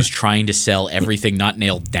team. They're just trying to sell everything not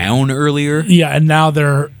nailed down earlier. Yeah, and now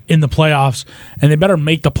they're in the playoffs, and they better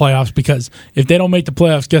make the playoffs, because if they don't make the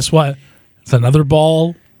playoffs, guess what? It's another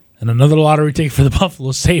ball and another lottery ticket for the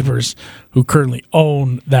Buffalo Sabres, who currently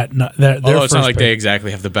own their Although it's not like pick. they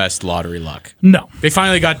exactly have the best lottery luck. No. They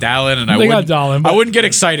finally got Dallin, and I wouldn't get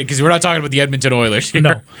excited because we're not talking about the Edmonton Oilers here.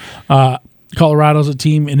 No. Colorado's a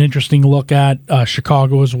team, an interesting look at.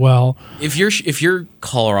 Chicago as well. If you're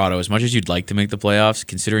Colorado, as much as you'd like to make the playoffs,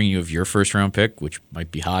 considering you have your first round pick, which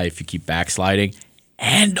might be high if you keep backsliding,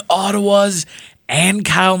 and Ottawa's, and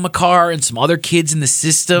Kyle McCarr, and some other kids in the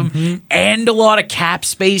system, and a lot of cap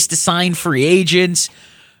space to sign free agents,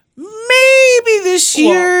 maybe this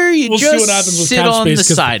year we'll just see what happens with sit cap on space,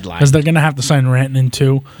 the sideline. Because they're going to have to sign Rantanen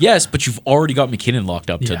too. Yes, but you've already got McKinnon locked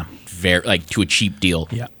up to a cheap deal.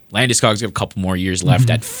 Yeah. Landeskog's got a couple more years left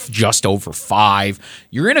at just over 5.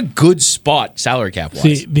 You're in a good spot salary cap wise.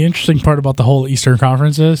 See, the interesting part about the whole Eastern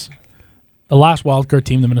Conference is the last wildcard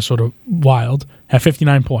team, the Minnesota Wild, have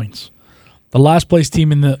 59 points. The last place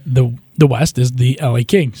team in the West is the LA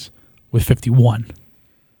Kings with 51.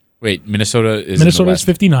 Wait, Minnesota is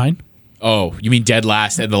 59. Oh, you mean dead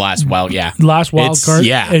last and the last wild? Yeah, last wild card.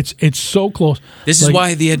 Yeah, it's so close. This is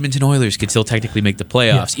why the Edmonton Oilers could still technically make the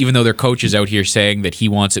playoffs, even though their coach is out here saying that he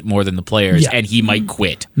wants it more than the players, and he might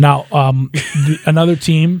quit. Now, another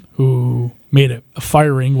team who made a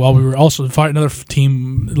firing while we were also another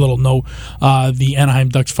team. Little note: the Anaheim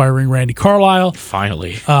Ducks firing Randy Carlyle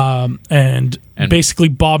finally, and basically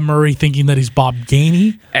Bob Murray thinking that he's Bob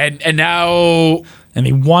Gainey, and now. And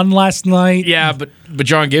he won last night. Yeah, but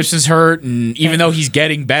John Gibson's hurt, and even though he's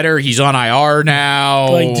getting better, he's on IR now.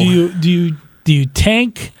 Like, do you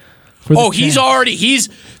tank? He's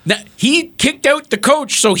Now, he kicked out the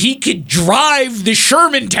coach so he could drive the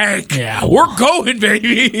Sherman tank. Yeah. We're going,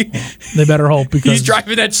 baby. They better hope because He's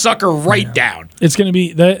driving that sucker right down. it's going to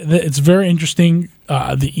be it's very interesting.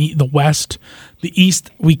 The West, the East,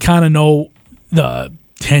 we kind of know the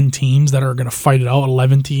 10 teams that are going to fight it out.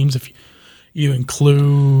 11 teams if you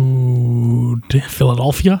include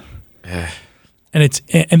Philadelphia, and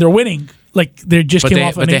they're winning. Like they just came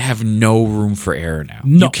off. But they have no room for error now.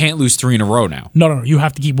 No. You can't lose 3 in a row now. No. You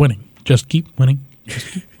have to keep winning. Just keep winning. Just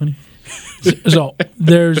keep winning. So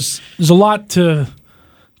there's a lot to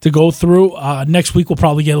go through. Next week we'll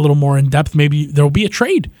probably get a little more in depth. Maybe there will be a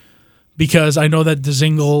trade because I know that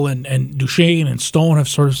Dzingel and Duchesne and Stone have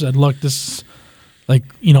sort of said, "Look, this is like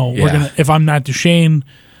we're gonna. If I'm not Duchesne."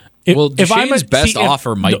 Duchesne's best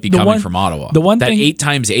offer might be coming from Ottawa. The one that thing, 8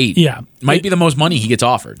 times 8 might be the most money he gets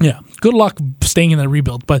offered. Yeah, good luck staying in the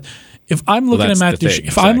rebuild. But if I'm looking at Matt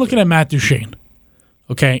Duchesne, I'm looking at Matt Duchesne,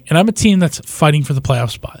 okay, and I'm a team that's fighting for the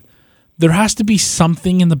playoff spot, there has to be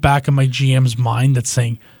something in the back of my GM's mind that's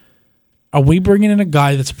saying, "Are we bringing in a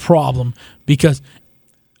guy that's a problem?" Because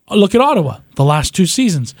look at Ottawa, the last 2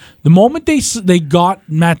 seasons. The moment they got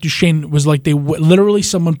Matt Duchesne, it was like literally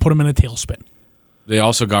someone put him in a tailspin. They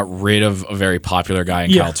also got rid of a very popular guy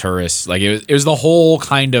in Kyle Turris. Like it was the whole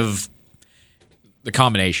kind of the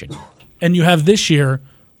combination. And you have this year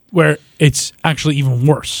where it's actually even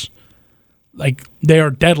worse. Like they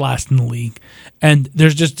are dead last in the league, and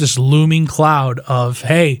there's just this looming cloud of,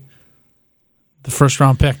 hey, the first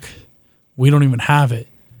round pick, we don't even have it.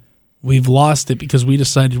 We've lost it because we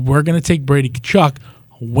decided we're going to take Brady Tkachuk,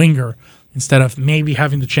 a winger, instead of maybe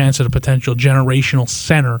having the chance at a potential generational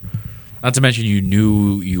center. Not to mention you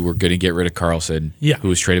knew you were going to get rid of Carlson, Yeah. who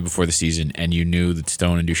was traded before the season, and you knew that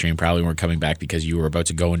Stone and Duchesne probably weren't coming back because you were about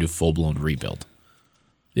to go into full-blown rebuild.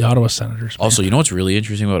 The Ottawa Senators. Man. Also, you know what's really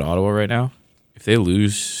interesting about Ottawa right now? If they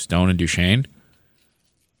lose Stone and Duchesne,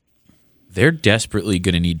 they're desperately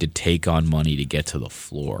going to need to take on money to get to the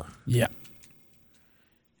floor. Yeah.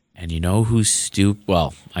 And you know who's stupid?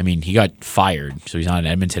 Well, I mean, he got fired, so he's not in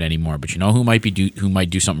Edmonton anymore. But you know who might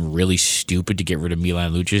do something really stupid to get rid of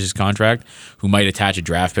Milan Lucic's contract? Who might attach a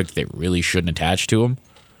draft pick that they really shouldn't attach to him?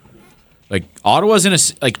 Like Ottawa's in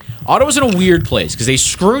a weird place because they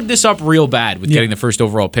screwed this up real bad with getting the first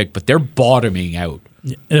overall pick, but they're bottoming out.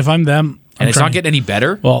 Yeah. And if I'm them, it's not getting any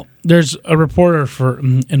better. Well, there's a reporter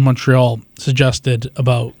in Montreal suggested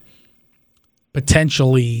about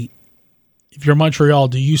potentially. If you're Montreal,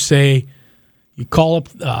 do you say you call up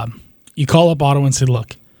Ottawa and say,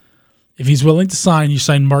 look, if he's willing to sign, you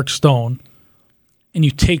sign Mark Stone, and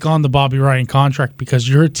you take on the Bobby Ryan contract because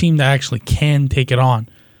you're a team that actually can take it on.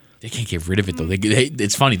 They can't get rid of it though.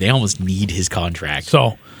 It's funny. They almost need his contract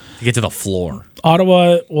to get to the floor.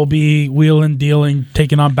 Ottawa will be wheeling, dealing,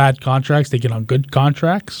 taking on bad contracts, taking on good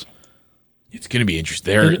contracts. It's going to be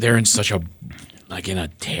interesting. They're in such a in a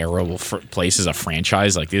terrible place as a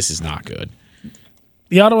franchise. Like this is not good.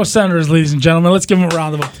 The Ottawa Senators, ladies and gentlemen, let's give them a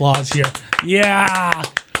round of applause here. Yeah.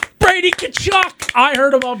 Brady Tkachuk. I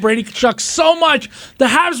heard about Brady Tkachuk so much. The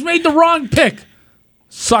Habs made the wrong pick.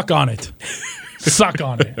 Suck on it. Suck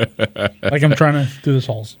on it. Like I'm trying to do this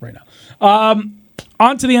whole right now.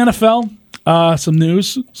 On to the NFL. Some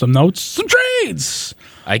news, some notes, some trades.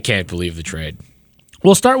 I can't believe the trade.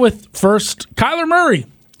 We'll start with first Kyler Murray.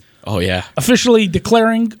 Oh, yeah. Officially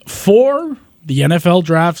declaring for the NFL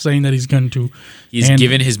draft, saying that he's going to... He's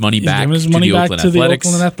given his money back to the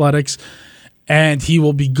Oakland Athletics. And he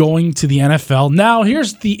will be going to the NFL. Now,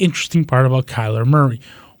 here's the interesting part about Kyler Murray.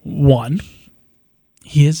 One,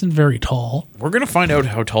 he isn't very tall. We're going to find out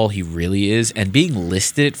how tall he really is. And being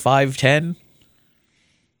listed at 5'10",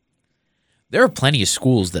 there are plenty of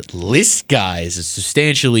schools that list guys as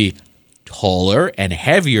substantially taller and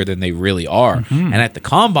heavier than they really are. Mm-hmm. And at the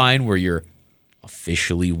combine, where you're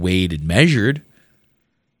officially weighed and measured,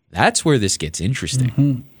 that's where this gets interesting.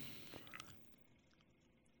 Mm-hmm.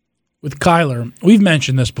 With Kyler, we've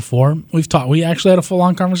mentioned this before. We actually had a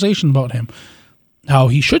full-on conversation about him, how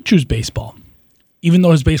he should choose baseball, even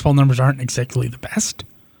though his baseball numbers aren't exactly the best.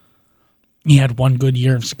 He had one good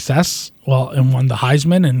year of success, and won the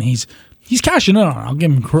Heisman, and he's cashing in on it.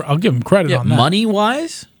 I'll give him credit on that.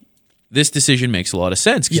 Money-wise, this decision makes a lot of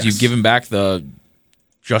sense because you've given back the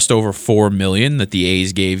just over $4 million that the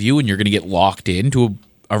A's gave you, and you're going to get locked into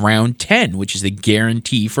around 10, which is the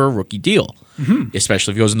guarantee for a rookie deal,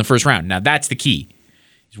 especially if he goes in the first round. Now, that's the key.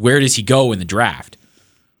 Where does he go in the draft?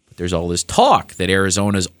 But there's all this talk that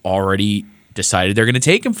Arizona's already decided they're going to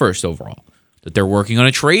take him first overall, that they're working on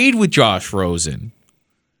a trade with Josh Rosen.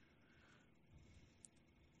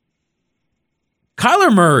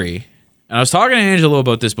 Kyler Murray, And I was talking to Angelo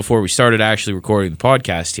about this before we started actually recording the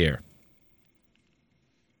podcast here.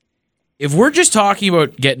 If we're just talking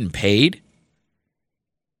about getting paid,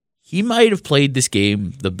 he might have played this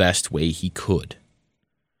game the best way he could.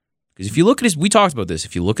 Because if you look at we talked about this,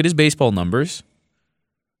 if you look at his baseball numbers,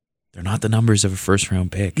 they're not the numbers of a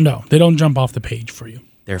first-round pick. No, they don't jump off the page for you.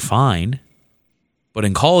 They're fine. But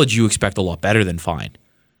in college, you expect a lot better than fine.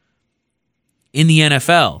 In the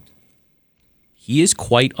NFL, he is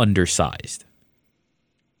quite undersized.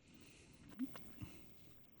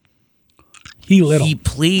 He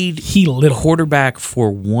played quarterback for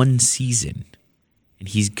one season, and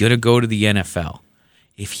he's going to go to the NFL.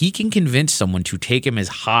 If he can convince someone to take him as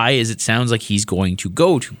high as it sounds like he's going to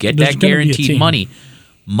go to get that guaranteed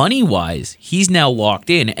money-wise, he's now locked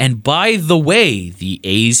in. And by the way, the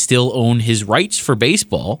A's still own his rights for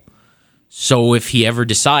baseball. So if he ever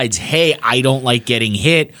decides, hey, I don't like getting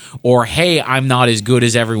hit, or hey, I'm not as good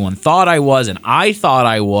as everyone thought I was and I thought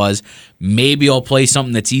I was, maybe I'll play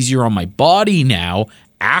something that's easier on my body now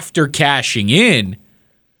after cashing in.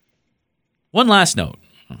 One last note.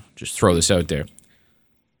 Just throw this out there.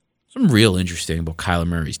 Something real interesting about Kyler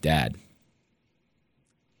Murray's dad.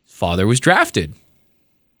 His father was drafted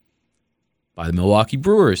by the Milwaukee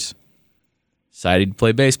Brewers. Decided to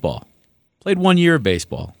play baseball. Played 1 year of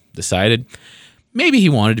baseball. Decided maybe he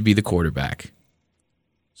wanted to be the quarterback.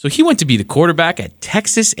 So he went to be the quarterback at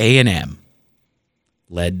Texas A&M.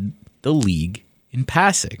 Led the league in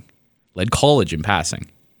passing. Led college in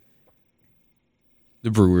passing.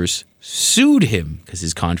 The Brewers sued him because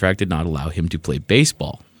his contract did not allow him to play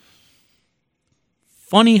baseball.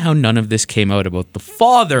 Funny how none of this came out about the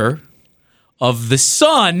father of the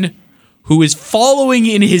son who is following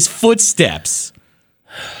in his footsteps.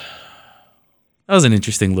 That was an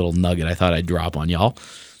interesting little nugget I thought I'd drop on y'all.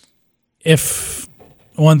 If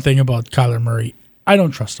one thing about Kyler Murray, I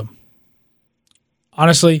don't trust him.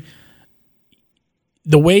 Honestly,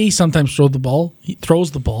 the way he sometimes throws the ball, he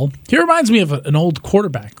reminds me of an old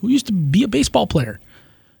quarterback who used to be a baseball player.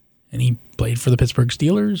 And he played for the Pittsburgh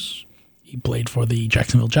Steelers. He played for the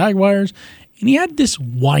Jacksonville Jaguars. And he had this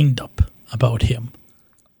wind-up about him.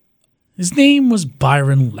 His name was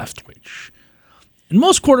Byron Leftwich. And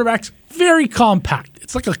most quarterbacks, very compact.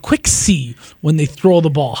 It's like a quick C when they throw the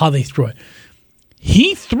ball, how they throw it.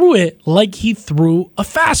 He threw it like he threw a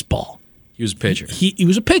fastball. He was a pitcher. He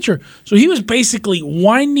was a pitcher. So he was basically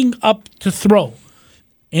winding up to throw.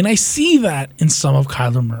 And I see that in some of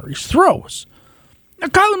Kyler Murray's throws. Now,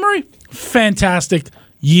 Kyler Murray, fantastic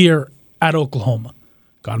year at Oklahoma.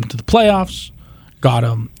 Got him to the playoffs. Got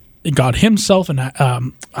himself a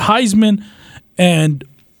Heisman. And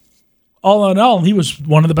all in all, he was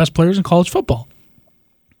one of the best players in college football.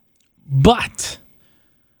 But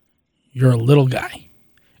you're a little guy.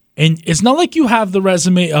 And it's not like you have the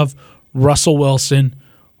resume of Russell Wilson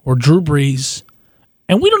or Drew Brees.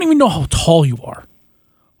 And we don't even know how tall you are.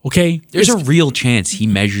 Okay? There's a real chance he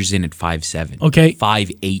measures in at 5'7". Okay.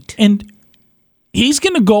 5'8". And he's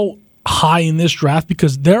going to go high in this draft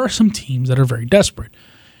because there are some teams that are very desperate.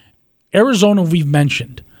 Arizona, we've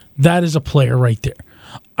mentioned. That is a player right there.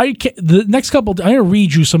 The next couple, I'm going to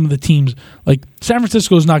read you some of the teams. Like San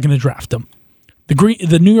Francisco is not going to draft him.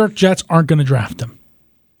 The New York Jets aren't going to draft him.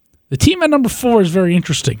 The team at number 4 is very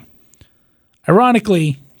interesting.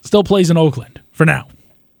 Ironically, still plays in Oakland for now.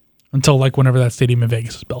 Until whenever that stadium in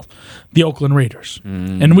Vegas is built. The Oakland Raiders.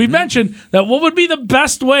 Mm-hmm. And we've mentioned that what would be the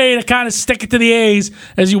best way to kind of stick it to the A's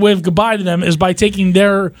as you wave goodbye to them is by taking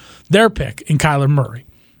their pick in Kyler Murray.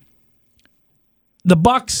 The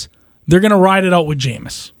Bucs, they're going to ride it out with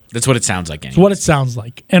Jameis. That's what it sounds like. Anyway. It's what it sounds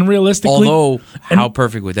like. And realistically... Although, how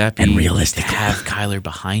perfect would that be? And realistically... To have Kyler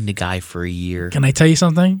behind a guy for a year. Can I tell you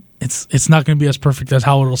something? It's not going to be as perfect as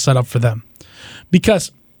how it'll set up for them.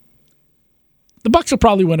 Because the Bucs will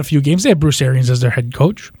probably win a few games. They have Bruce Arians as their head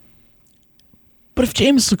coach. But if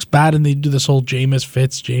Jameis looks bad and they do this whole Jameis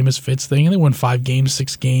fits thing, and they win 5 games,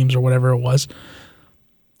 6 games, or whatever it was,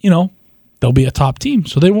 they'll be a top team.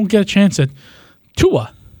 So they won't get a chance at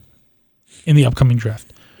Tua in the upcoming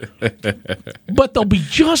draft. But they'll be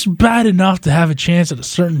just bad enough to have a chance at a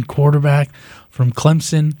certain quarterback from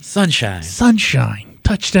Clemson. Sunshine.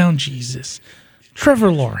 Touchdown Jesus.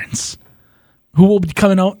 Trevor Lawrence, who will be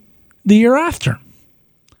coming out the year after.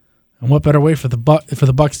 And what better way for the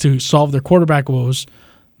Bucs to solve their quarterback woes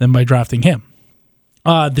than by drafting him?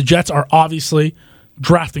 The Jets are obviously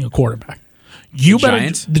drafting a quarterback.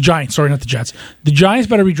 Giants? The Giants, sorry, not the Jets. The Giants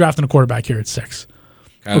better be drafting a quarterback here at 6.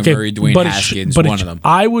 Kyler Murray, Dwayne Haskins, one of them.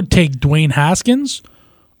 I would take Dwayne Haskins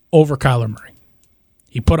over Kyler Murray.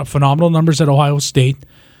 He put up phenomenal numbers at Ohio State.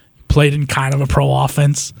 He played in kind of a pro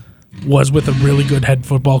offense. was with a really good head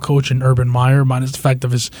football coach in Urban Meyer, minus the fact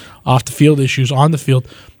of his off-the-field issues. On the field,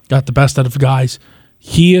 got the best out of guys.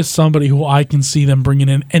 He is somebody who I can see them bringing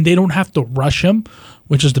in, and they don't have to rush him,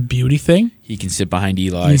 which is the beauty thing. He can sit behind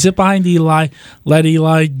Eli. He can sit behind Eli, let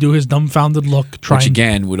Eli do his dumbfounded look. Which,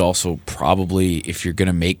 again, would also probably, if you're going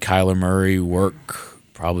to make Kyler Murray work,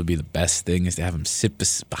 probably be the best thing is to have him sit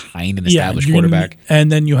behind an established quarterback.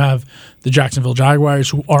 And then you have the Jacksonville Jaguars,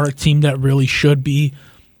 who are a team that really should be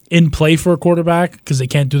in play for a quarterback because they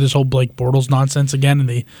can't do this whole Blake Bortles nonsense again. And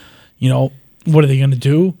they, what are they going to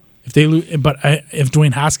do if they lose? But if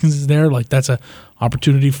Dwayne Haskins is there, like that's an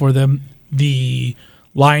opportunity for them. The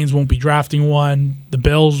Lions won't be drafting one. The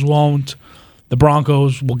Bills won't. The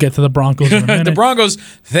Broncos, we'll get to the Broncos in a minute. The Broncos,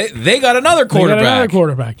 they got another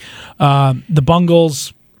quarterback. The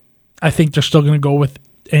Bungles, I think they're still going to go with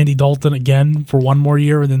Andy Dalton again for one more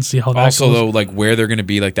year and then see how that goes. Also, though, like where they're going to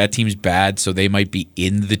be, like that team's bad, so they might be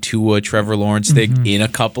in the Tua Trevor Lawrence thing in a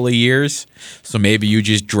couple of years. So maybe you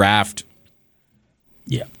just draft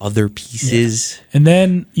other pieces. Yeah. And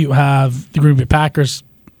then you have the Green Bay Packers.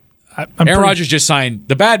 Aaron Rodgers just signed.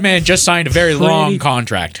 The bad man just signed a very long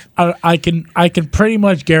contract. I can pretty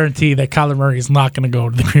much guarantee that Kyler Murray is not going to go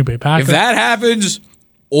to the Green Bay Packers. If that happens,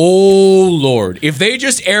 oh Lord! If they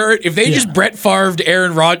just just Brett Favre'd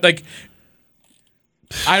Aaron Rodgers, like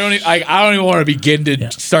I don't even want to begin to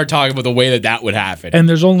start talking about the way that would happen. And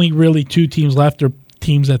there's only really two teams left. They're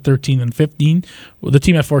teams at 13 and 15. Well, the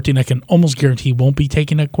team at 14, I can almost guarantee won't be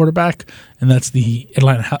taking a quarterback, and that's the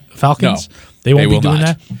Atlanta Falcons. No, they won't be doing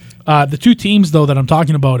that. The two teams, though, that I'm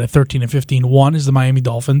talking about at 13 and 15, one is the Miami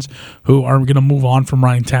Dolphins, who are going to move on from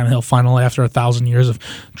Ryan Tannehill finally after 1,000 years of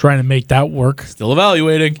trying to make that work. Still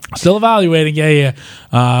evaluating, yeah.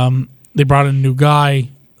 They brought in a new guy.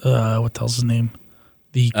 What the hell's his name?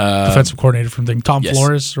 The defensive coordinator from Tom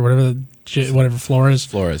Flores or whatever Flores.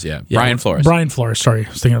 Flores, yeah. Brian Flores. Brian Flores, sorry. I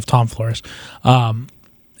was thinking of Tom Flores.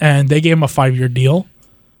 And they gave him a 5-year deal.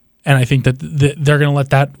 And I think that they're going to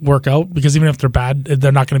let that work out because even if they're bad,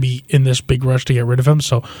 they're not going to be in this big rush to get rid of him.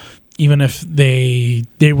 So even if they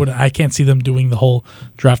would, I can't see them doing the whole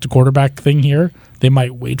draft a quarterback thing here. They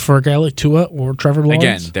might wait for a guy like Tua or Trevor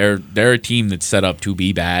Lawrence. Again, they're a team that's set up to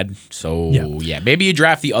be bad. So maybe you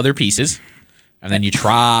draft the other pieces and then you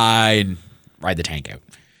try and ride the tank out.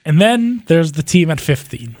 And then there's the team at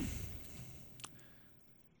 15.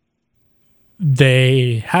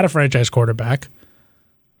 They had a franchise quarterback.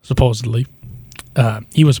 Supposedly.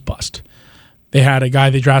 He was a bust. They had a guy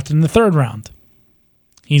they drafted in the 3rd round.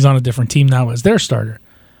 He's on a different team now as their starter.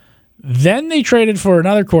 Then they traded for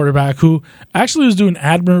another quarterback who actually was doing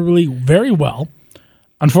admirably very well.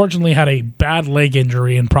 Unfortunately, had a bad leg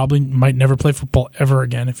injury and probably might never play football ever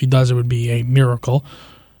again. If he does, it would be a miracle.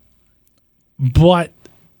 But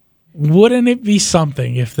wouldn't it be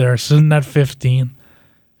something if they're sitting at 15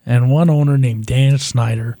 and one owner named Dan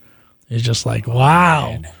Snyder is just like,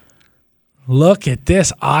 wow, look at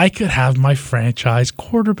this. I could have my franchise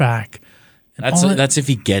quarterback. That's if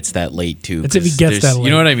he gets that late, too. That's if he gets that late. You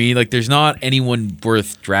know what I mean? Like, there's not anyone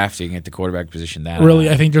worth drafting at the quarterback position that really,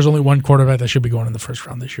 high. I think there's only one quarterback that should be going in the 1st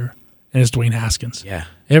round this year, and it's Dwayne Haskins. Yeah.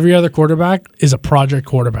 Every other quarterback is a project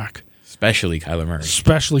quarterback. Especially Kyler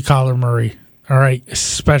Murray. All right,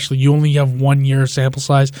 especially. You only have 1 year sample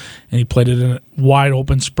size, and he played it in a wide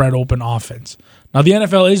open, spread open offense. Now, the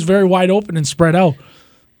NFL is very wide open and spread out,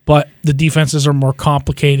 but the defenses are more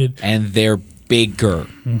complicated. And they're bigger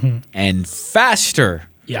and faster.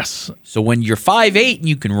 Yes. So when you're 5'8" and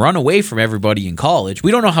you can run away from everybody in college,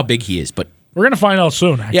 we don't know how big he is, but we're going to find out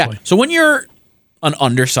soon, actually. Yeah. So when you're an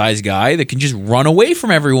undersized guy that can just run away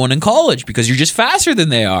from everyone in college because you're just faster than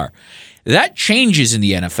they are, that changes in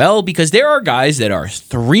the NFL because there are guys that are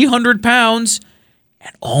 300 pounds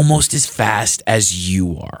and almost as fast as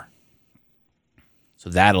you are. So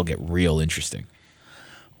that'll get real interesting.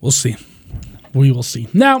 We'll see. We will see.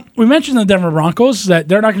 Now, we mentioned the Denver Broncos, that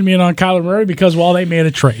they're not going to be in on Kyler Murray because, well, they made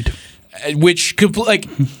a trade. Which, like,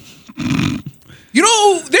 you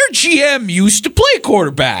know, their GM used to play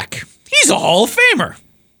quarterback. He's a Hall of Famer.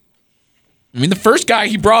 I mean, the first guy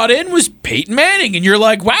he brought in was Peyton Manning, and you're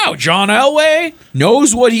like, wow, John Elway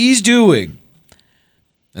knows what he's doing.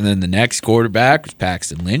 And then the next quarterback was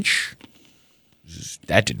Paxton Lynch.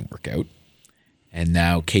 That didn't work out. And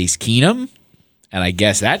now Case Keenum. And I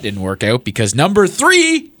guess that didn't work out because number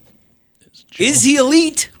 3 is he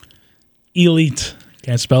elite? Elite.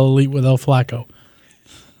 Can't spell elite without Flacco.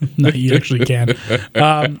 No, you actually can.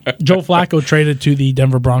 Joe Flacco traded to the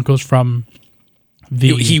Denver Broncos from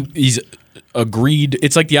the... He's agreed.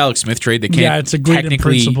 It's like the Alex Smith trade. They can't it's agreed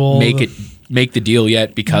technically in principle. make the deal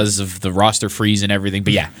yet because of the roster freeze and everything.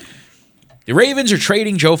 But yeah. The Ravens are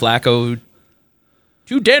trading Joe Flacco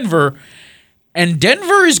to Denver, and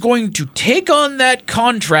Denver is going to take on that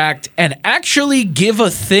contract and actually give a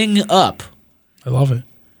thing up. I love it.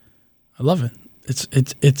 It's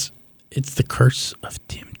the curse of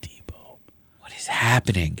Tim Tebow. What is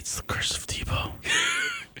happening? It's the curse of Tebow.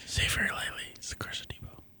 Say very lightly. It's the curse of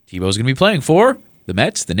Tebow. Tebow's going to be playing for the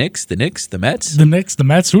Mets, the Knicks, the Mets. The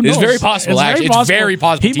Mets. Who knows? It's very possible, actually. It's very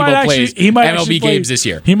possible Tebow plays MLB games this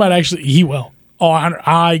year. He will. Oh,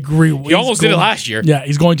 I agree. He almost did it last year. Yeah,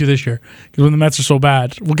 he's going to this year. Because when the Mets are so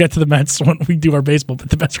bad, we'll get to the Mets when we do our baseball, but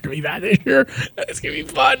the Mets are going to be bad this year. It's going to be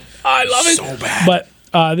fun. I love it. So bad.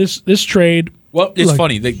 But this trade... Well, it's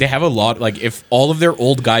funny. They have a lot. Like, if all of their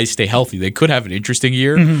old guys stay healthy, they could have an interesting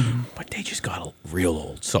year. Mm-hmm. But they just got real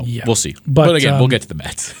old. So we'll see. But again, we'll get to the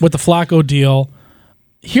Mets. With the Flacco deal,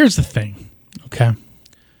 here's the thing, okay?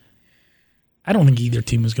 I don't think either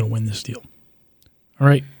team is going to win this deal. All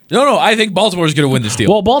right? No, I think Baltimore is going to win this deal.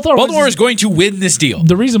 Well, Baltimore is going to win this deal.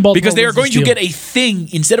 The reason Baltimore because they are going to get a thing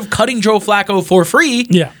instead of cutting Joe Flacco for free.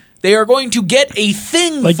 Yeah. They are going to get a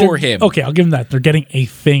thing for him. Okay, I'll give them that. They're getting a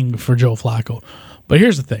thing for Joe Flacco. But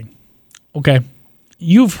here's the thing. Okay,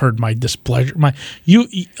 you've heard my displeasure,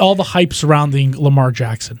 all the hype surrounding Lamar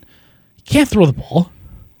Jackson. You can't throw the ball.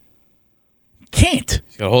 Can't.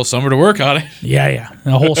 He's got a whole summer to work on it. Yeah,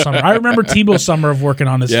 a whole summer. I remember Tebow's summer of working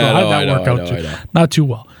on this. Yeah, How'd that work out too? Not too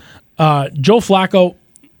well. Joe Flacco,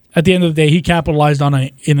 at the end of the day, he capitalized on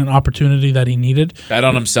in an opportunity that he needed. Bet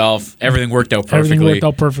on himself. Everything worked out perfectly.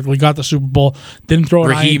 Got the Super Bowl. Didn't throw an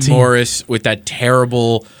Raheem Morris with that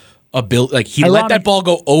terrible ability. Like, he let that ball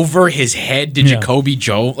go over his head to Jacoby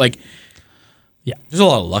Jones. Like, yeah, there's a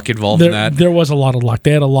lot of luck involved in that. There was a lot of luck.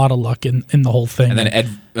 They had a lot of luck in the whole thing. And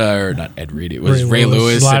then not Ed Reed. It was Ray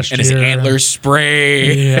Lewis and his antler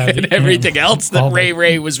spray and everything else that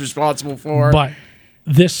Ray was responsible for. But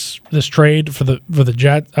this trade for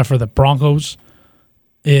the Broncos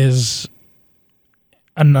is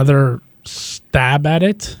another stab at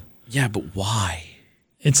it. Yeah, but why?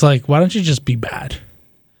 It's like, why don't you just be bad?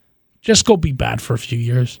 Just go be bad for a few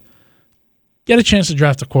years. Get a chance to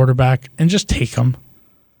draft a quarterback and just take him.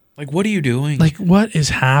 Like, what are you doing? Like, what is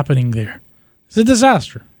happening there? It's a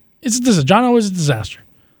disaster. It's a disaster. John Elway is a disaster.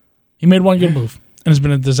 He made one good move and has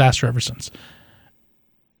been a disaster ever since.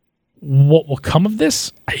 What will come of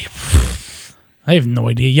this? I have no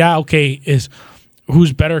idea. Yeah, okay,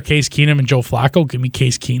 who's better, Case Keenum and Joe Flacco? Give me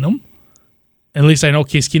Case Keenum. At least I know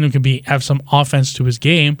Case Keenum can have some offense to his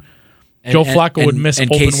game. Joe Flacco would miss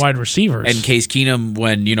open wide receivers. And Case Keenum,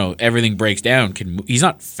 when everything breaks down, he's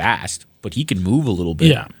not fast, but he can move a little bit.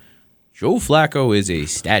 Yeah. Joe Flacco is a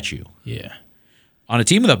statue. Yeah. On a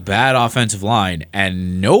team with a bad offensive line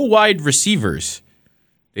and no wide receivers,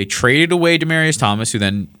 they traded away Demaryius Thomas, who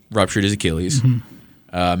then ruptured his Achilles.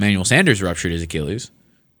 Mm-hmm. Emmanuel Sanders ruptured his Achilles.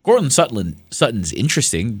 Courtland Sutton's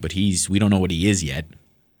interesting, but we don't know what he is yet.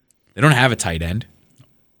 They don't have a tight end.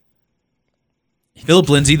 Phillip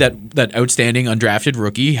Lindsay, that outstanding undrafted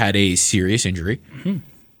rookie, had a serious injury. Mm-hmm.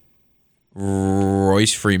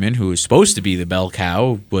 Royce Freeman, who was supposed to be the bell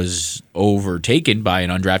cow, was overtaken by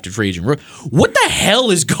an undrafted free agent rookie. What the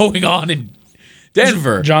hell is going on in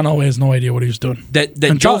Denver? John Elway has no idea what he was doing. That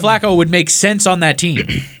Joe Flacco would make sense on that team.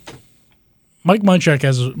 Mike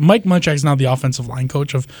Munchak's now the offensive line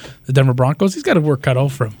coach of the Denver Broncos. He's got a work cut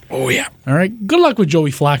out for him. Oh, yeah. All right. Good luck with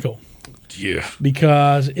Joey Flacco. Yeah.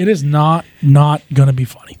 Because it is not going to be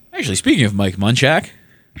funny. Actually, speaking of Mike Munchak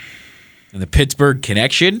and the Pittsburgh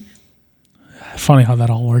connection. Funny how that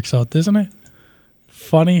all works out, isn't it?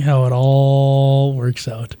 Funny how it all works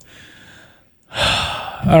out.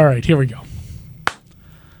 All right, here we go.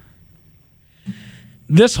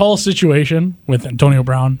 This whole situation with Antonio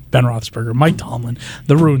Brown, Ben Roethlisberger, Mike Tomlin,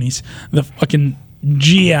 the Rooneys, the fucking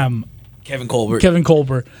GM, Kevin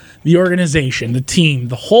Colbert, the organization, the team,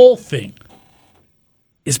 the whole thing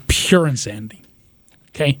is pure insanity.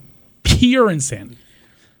 Okay? Pure insanity.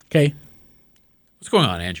 Okay? What's going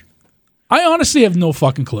on, Andrew? I honestly have no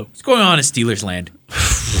fucking clue. What's going on in Steelers land?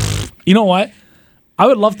 You know what? I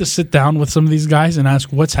would love to sit down with some of these guys and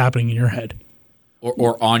ask what's happening in your head.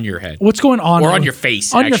 Or on your head. What's going on? Or on your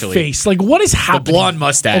face, on actually. your face. Like, what is happening? The blonde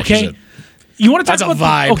mustache. Okay? You want to talk That's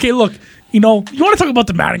about a vibe. Okay, look. You want to talk about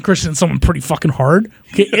the Madden Christian, someone pretty fucking hard.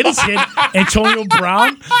 Okay, it has hit Antonio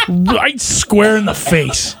Brown right square in the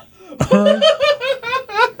face.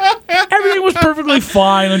 Everything was perfectly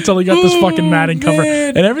fine until he got this fucking Madden cover,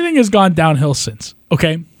 and everything has gone downhill since.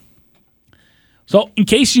 Okay, so in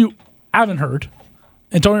case you haven't heard,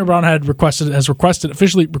 Antonio Brown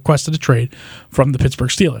officially requested a trade from the Pittsburgh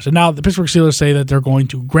Steelers, and now the Pittsburgh Steelers say that they're going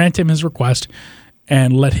to grant him his request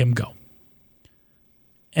and let him go.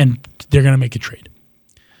 and they're going to make a trade.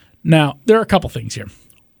 Now, there are a couple things here.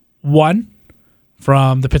 One,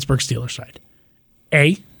 from the Pittsburgh Steelers side.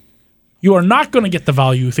 A, you are not going to get the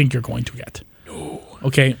value you think you're going to get. No.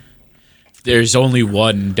 Okay? There's only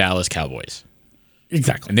one Dallas Cowboys.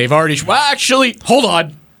 Exactly. And they've already... Well, actually, hold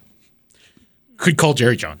on. Could call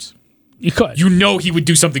Jerry Jones. You could. You know he would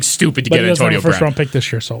do something stupid to get Antonio Brown. But he doesn't have a first-round pick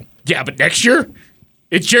this year, so... Yeah, but next year,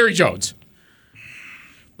 it's Jerry Jones.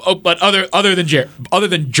 Oh, but other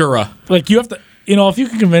than Jura. Like, you have to... You know, if you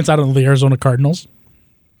can convince out of the Arizona Cardinals,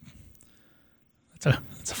 it's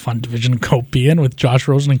a fun division to go be in with Josh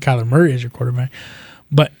Rosen and Kyler Murray as your quarterback.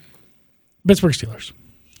 But Pittsburgh Steelers,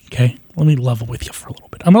 okay? Let me level with you for a little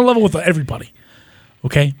bit. I'm going to level with everybody,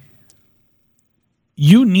 okay?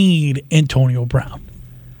 You need Antonio Brown.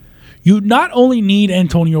 You not only need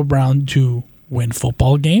Antonio Brown to win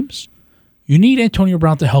football games, you need Antonio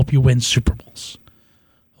Brown to help you win Super Bowls,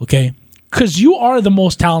 okay? Because you are the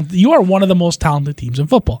most talented. You are one of the most talented teams in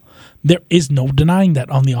football. There is no denying that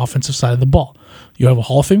on the offensive side of the ball. You have a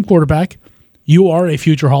Hall of Fame quarterback. You are a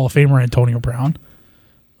future Hall of Famer, Antonio Brown.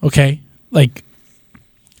 Okay? Like,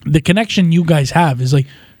 the connection you guys have is like,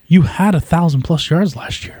 you had 1,000+ yards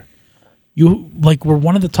last year. You, like, were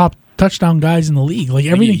one of the top touchdown guys in the league. Like,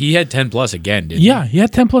 everything. He had 10+ again, didn't he? Yeah, he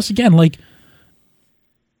had 10+ again. Like,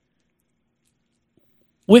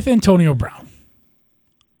 with Antonio Brown,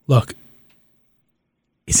 look,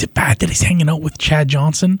 is it bad that he's hanging out with Chad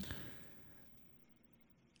Johnson?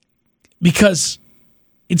 Because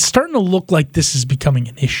it's starting to look like this is becoming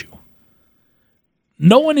an issue.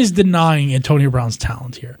 No one is denying Antonio Brown's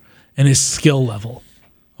talent here and his skill level,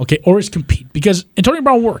 okay, or his compete. Because Antonio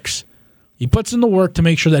Brown works. He puts in the work to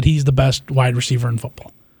make sure that he's the best wide receiver in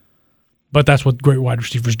football. But that's what great wide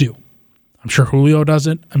receivers do. I'm sure Julio does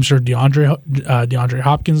it. I'm sure DeAndre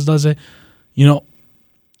Hopkins does it. You know,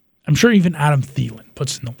 I'm sure even Adam Thielen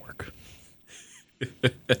puts in the work.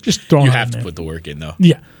 Just throwing You it have in to there. put the work in, though.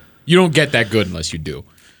 Yeah. You don't get that good unless you do.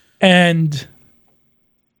 And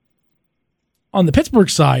on the Pittsburgh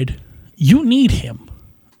side, you need him.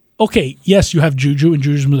 Okay, yes, you have Juju, and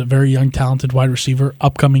Juju's a very young, talented wide receiver,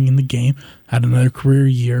 upcoming in the game, had another career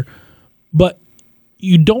year. But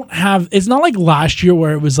you don't have... It's not like last year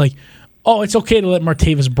where it was like, oh, it's okay to let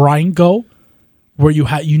Martavis Bryant go, where you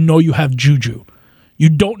have Juju. You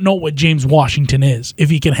don't know what James Washington is, if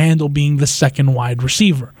he can handle being the second wide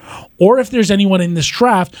receiver. Or if there's anyone in this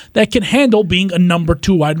draft that can handle being a number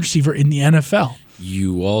 2 wide receiver in the NFL.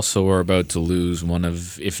 You also are about to lose one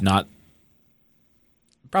of, if not,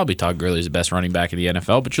 probably Todd Gurley is the best running back in the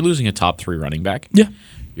NFL, but you're losing a top 3 running back. Yeah.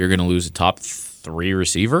 You're going to lose a top 3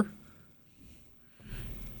 receiver.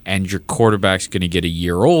 And your quarterback's going to get a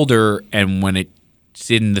year older, and when it's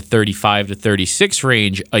in the 35 to 36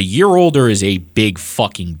 range, a year older is a big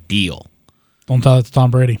fucking deal. Don't tell it to Tom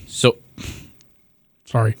Brady. So,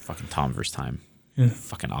 sorry. Fucking Tom versus time. Yeah.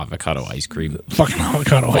 Fucking avocado ice cream. Fucking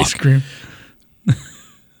avocado ice cream.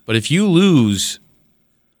 But if you lose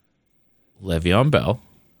Le'Veon Bell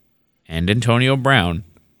and Antonio Brown,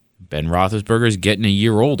 Ben Roethlisberger's getting a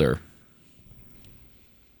year older,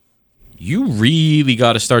 you really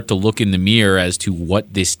got to start to look in the mirror as to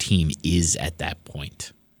what this team is at that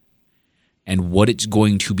point and what it's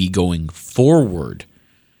going to be going forward.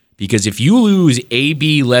 Because if you lose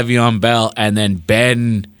AB, Le'Veon Bell, and then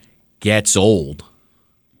Ben gets old,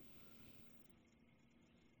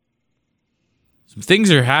 some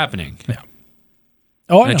things are happening. Yeah.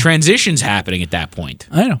 Oh, and a transition's happening at that point.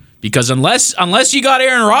 I know. Because unless you got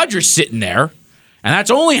Aaron Rodgers sitting there, and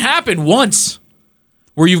that's only happened once,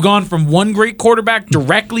 where you've gone from one great quarterback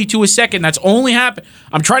directly to a second. That's only happened.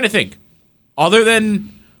 I'm trying to think. Other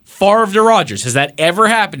than Favre to Rodgers, has that ever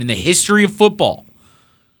happened in the history of football?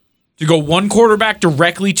 To go one quarterback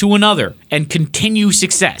directly to another and continue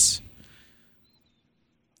success.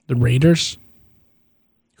 The Raiders.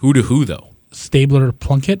 Who to who, though? Stabler to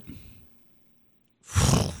Plunkett.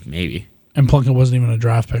 Maybe. And Plunkett wasn't even a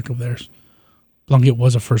draft pick of theirs. Plunkett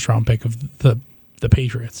was a first-round pick of the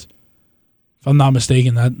Patriots. If I'm not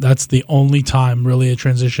mistaken, that's the only time really a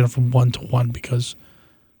transition from 1 to 1, because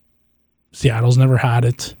Seattle's never had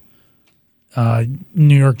it.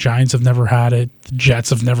 New York Giants have never had it. The Jets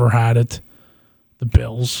have never had it. The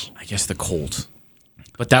Bills. I guess the Colts.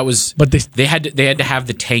 But that was. But they had to have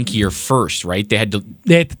the tank year first, right? They had to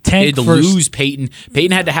tank first. Lose Peyton.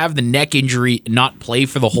 Peyton had to have the neck injury, not play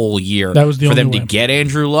for the whole year. That was the for only them way. to get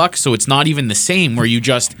Andrew Luck. So it's not even the same where you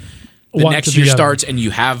just the One next to year the other. starts and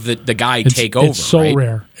you have the guy take over. It's so right?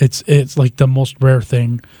 rare. It's like the most rare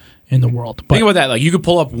thing in the world. But think about that. Like you could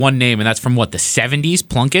pull up one name, and that's from what, the 70s.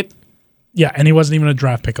 Plunkett. Yeah, and he wasn't even a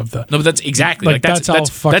draft pick of the. No, but that's exactly Like, that's how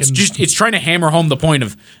fucking- that's just it's trying to hammer home the point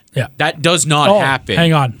of that does not happen.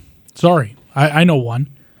 Hang on. Sorry. I know one.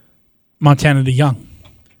 Montana to Young.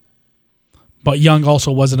 But Young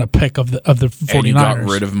also wasn't a pick of the 49ers. And you got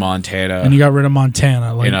rid of Montana. And you got rid of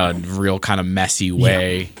Montana. Like, in a real kind of messy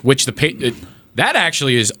way, which that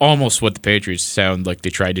actually is almost what the Patriots sound like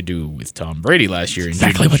they tried to do with Tom Brady last year.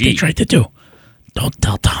 Exactly what they tried to do. Don't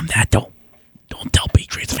tell Tom that, though. Don't tell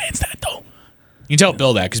Patriots fans that, though. You can tell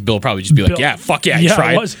Bill that because Bill will probably just be like, "Yeah, fuck yeah, I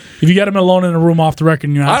tried." If you get him alone in a room off the record,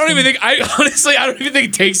 and you I don't even think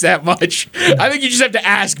it takes that much. I think you just have to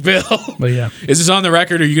ask Bill. But yeah, is this on the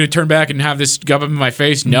record? Are you going to turn back and have this gum up in my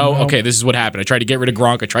face? No. Okay, this is what happened. I tried to get rid of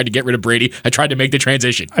Gronk. I tried to get rid of Brady. I tried to make the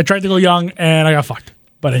transition. I tried to go Young, and I got fucked.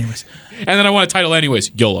 But anyways, and then I won a title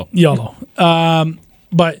anyways. YOLO.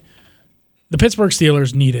 But the Pittsburgh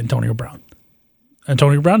Steelers need Antonio Brown.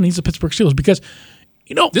 Antonio Brown needs the Pittsburgh Steelers because.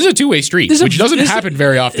 This is a two-way street, which doesn't happen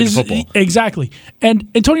very often in football. Exactly.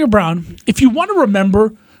 And Antonio Brown, if you want to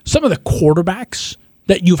remember some of the quarterbacks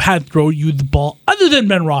that you've had throw you the ball, other than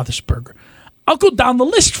Ben Roethlisberger, I'll go down the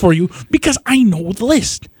list for you because I know the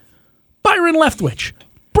list. Byron Leftwich,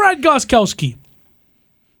 Brad Gostkowski,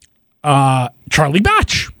 Charlie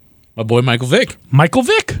Batch. My boy Michael Vick.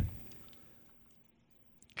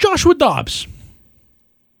 Joshua Dobbs.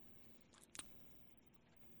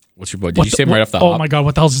 What's your boy? Did you say him right off the hop? Oh my God,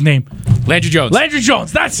 what the hell's his name? Landry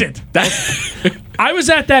Jones, that's it. I was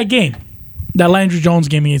at that game. That Landry Jones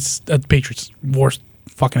game against the Patriots. Worst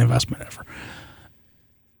fucking investment ever.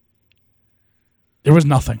 There was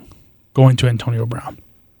nothing going to Antonio Brown.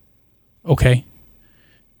 Okay?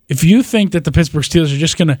 If you think that the Pittsburgh Steelers are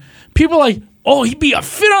just going to... People are like, oh, he'd be a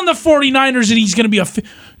fit on the 49ers and he's going to be a fit...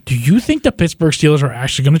 Do you think the Pittsburgh Steelers are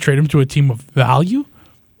actually going to trade him to a team of value?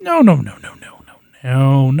 No.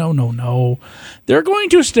 They're going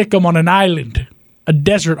to stick him on an island, a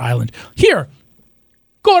desert island. Here,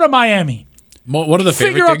 go to Miami. One of the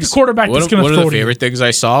figure out the quarterback that's going to throw. One of the favorite things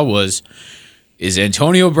I saw is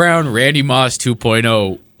Antonio Brown, Randy Moss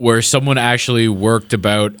 2.0, where someone actually worked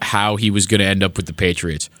about how he was going to end up with the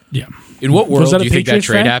Patriots. Yeah. In what world do you think that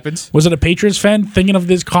trade happens? Was it a Patriots fan thinking of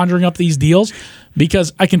this, conjuring up these deals?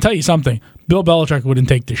 Because I can tell you something, Bill Belichick wouldn't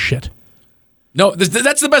take this shit. No,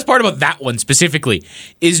 that's the best part about that one specifically,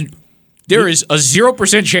 is there is a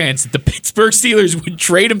 0% chance that the Pittsburgh Steelers would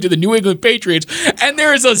trade him to the New England Patriots, and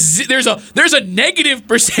there's a negative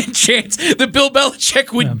 % chance that Bill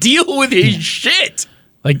Belichick would deal with his shit.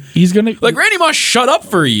 Like he's gonna Randy Moss shut up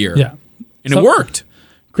for a year. Yeah. And it worked.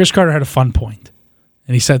 Chris Carter had a fun point,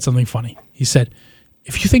 and he said something funny. He said,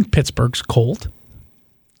 if you think Pittsburgh's cold,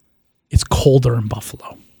 it's colder in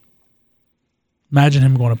Buffalo. Imagine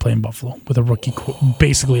him going to play in Buffalo with a rookie,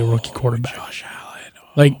 basically a rookie quarterback. Josh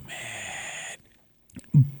Allen.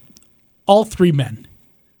 Man. All three men,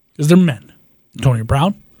 because they're men, Antonio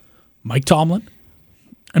Brown, Mike Tomlin,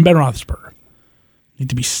 and Ben Roethlisberger, need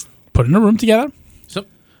to be put in a room together,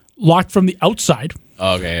 locked from the outside.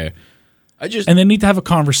 Okay. And they need to have a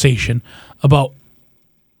conversation about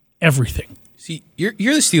everything. See, you're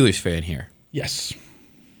the Steelers fan here. Yes.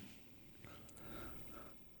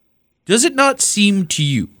 Does it not seem to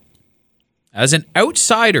you, as an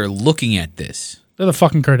outsider looking at this, they're the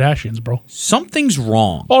fucking Kardashians, bro. Something's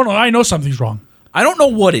wrong. Oh, no, I know something's wrong. I don't know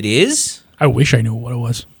what it is. I wish I knew what it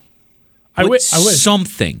was. I wish.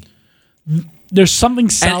 Something. There's something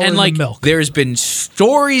sour in the milk. There's been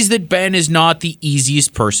stories that Ben is not the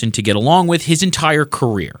easiest person to get along with his entire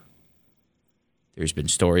career. There's been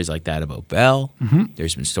stories like that about Bell. Mm-hmm.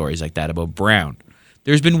 There's been stories like that about Brown.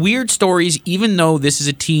 There's been weird stories, even though this is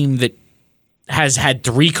a team that has had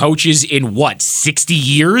 3 coaches in, 60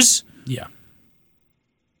 years? Yeah.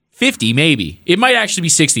 50, maybe. It might actually be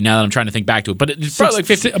 60 now that I'm trying to think back to it, but it's probably like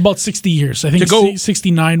 50. About 60 years. I think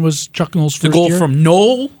 69 was Chuck Noll's first year. To go from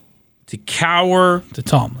Knoll to Cowher to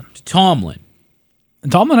Tomlin.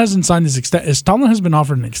 And Tomlin hasn't signed his extension. Tomlin has been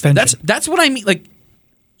offered an extension. That's what I mean. Like,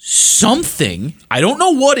 something, I don't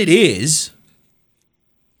know what it is,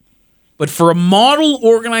 but for a model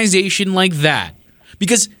organization like that,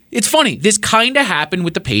 because it's funny, this kind of happened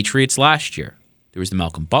with the Patriots last year. There was the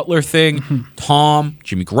Malcolm Butler thing, Tom,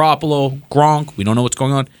 Jimmy Garoppolo, Gronk, we don't know what's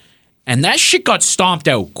going on. And that shit got stomped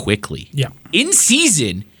out quickly. Yeah. In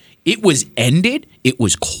season, it was ended. It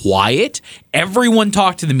was quiet. Everyone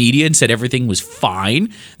talked to the media and said everything was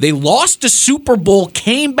fine. They lost a Super Bowl,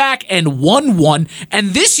 came back and won one. And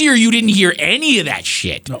this year, you didn't hear any of that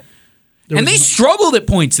shit. No. And they struggled at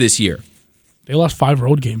points this year. They lost 5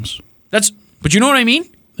 road games. But you know what I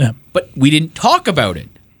mean? Yeah. But we didn't talk about it.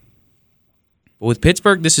 But with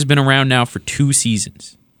Pittsburgh, this has been around now for 2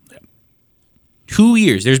 seasons. Yeah. 2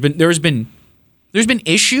 years. There's been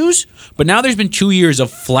issues, but now there's been 2 years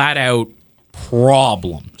of flat out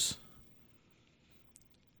problems.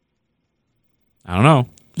 I don't know.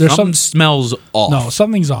 Something smells off. No,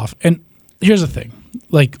 something's off. And here's the thing.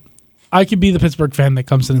 Like, I could be the Pittsburgh fan that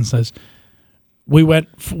comes in and says, we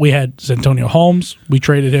had Santonio Holmes, we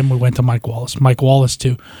traded him, we went to Mike Wallace. Mike Wallace,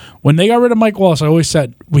 too. When they got rid of Mike Wallace, I always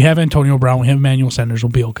said, we have Antonio Brown, we have Emmanuel Sanders, we'll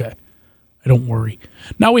be okay. I don't worry.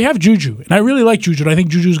 Now we have Juju, and I really like Juju, and I think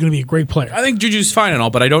Juju's going to be a great player. I think Juju's fine and all,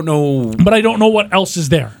 but I don't know. But I don't know what else is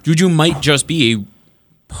there. Juju might just be a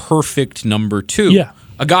perfect number 2. Yeah.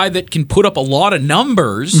 A guy that can put up a lot of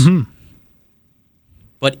numbers,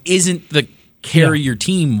 but isn't the carry your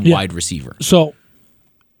team wide receiver. So,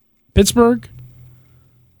 Pittsburgh,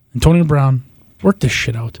 Antonio Brown, work this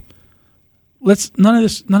shit out. None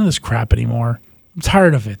of this crap anymore. I'm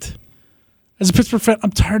tired of it. As a Pittsburgh fan,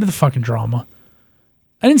 I'm tired of the fucking drama.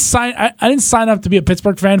 I didn't sign up to be a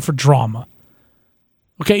Pittsburgh fan for drama.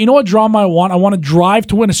 Okay, you know what drama I want? I want to drive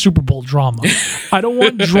to win a Super Bowl drama. I don't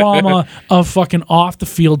want drama of fucking off the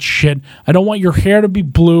field shit. I don't want your hair to be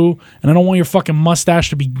blue, and I don't want your fucking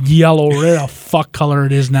mustache to be yellow or whatever the fuck color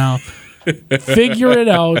it is now. Figure it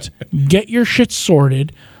out. Get your shit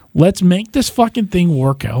sorted. Let's make this fucking thing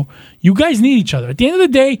work out. You guys need each other. At the end of the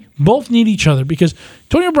day, both need each other because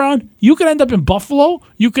Antonio Brown, you could end up in Buffalo.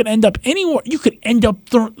 You could end up anywhere. You could end up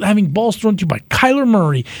having balls thrown to you by Kyler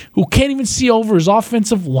Murray, who can't even see over his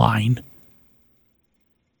offensive line.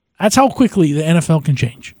 That's how quickly the NFL can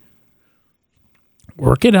change.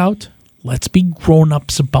 Work it out. Let's be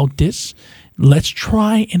grown-ups about this. Let's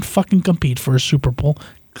try and fucking compete for a Super Bowl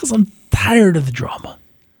because I'm tired of the drama.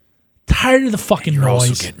 Tired of the fucking You're noise.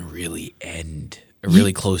 also getting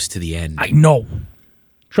really close to the end. I know.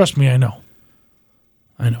 Trust me, I know.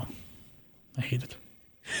 I hate it.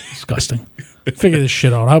 Disgusting. Figure this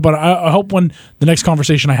shit out. But I hope when the next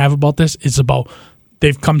conversation I have about this is about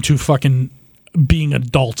they've come to fucking being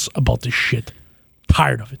adults about this shit.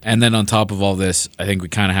 Tired of it. And then on top of all this, I think we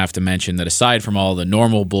kind of have to mention that aside from all the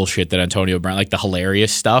normal bullshit that Antonio Brown, like the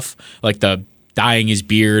hilarious stuff, like the dyeing his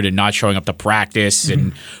beard and not showing up to practice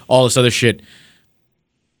and all this other shit,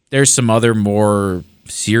 there's some other more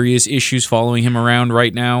serious issues following him around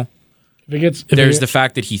right now. There's the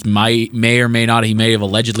fact that he may or may not, he may have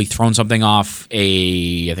allegedly thrown something off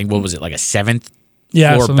I think, what was it, like a 7th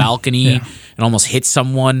floor balcony and almost hit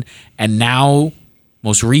someone. And now,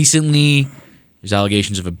 most recently, there's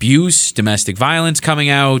allegations of abuse, domestic violence coming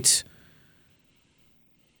out.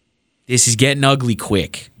 This is getting ugly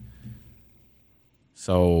quick.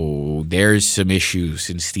 So there's some issues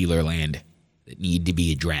in Steeler land that need to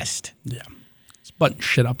be addressed. Yeah. Let's button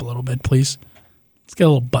shit up a little bit, please. Let's get a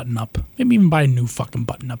little button up. Maybe even buy a new fucking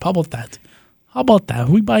button up. How about that?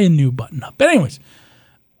 We buy a new button up. But anyways,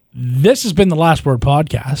 this has been the Last Word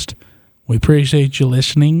Podcast. We appreciate you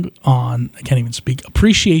listening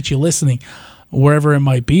Appreciate you listening wherever it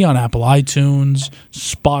might be, on Apple iTunes,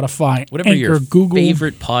 Spotify, whatever Anchor, your Google.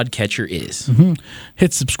 favorite podcatcher is.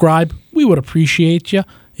 Hit subscribe. We would appreciate you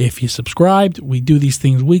if you subscribed. We do these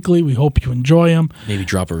things weekly. We hope you enjoy them. Maybe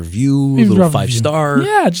drop a review, a little 5-star.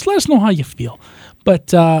 Yeah, just let us know how you feel.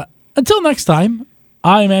 But until next time,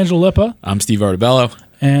 I'm Angelo Lippa. I'm Steve Artabello.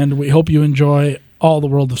 And we hope you enjoy all the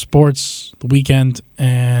world of sports, the weekend,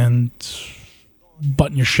 and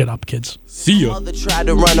button your shit up, kids. See ya. Mother tried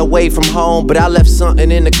to run away from home, but I left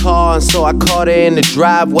something in the car, and so I caught her in the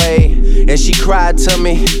driveway. And she cried to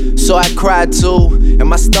me, so I cried too. And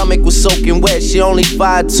my stomach was soaking wet, she only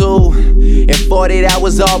 5'2". And 48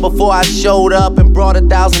 hours all before I showed up and brought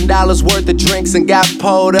 $1,000 worth of drinks and got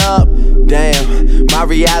pulled up. Damn, my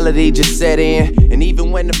reality just set in, and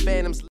even when the phantoms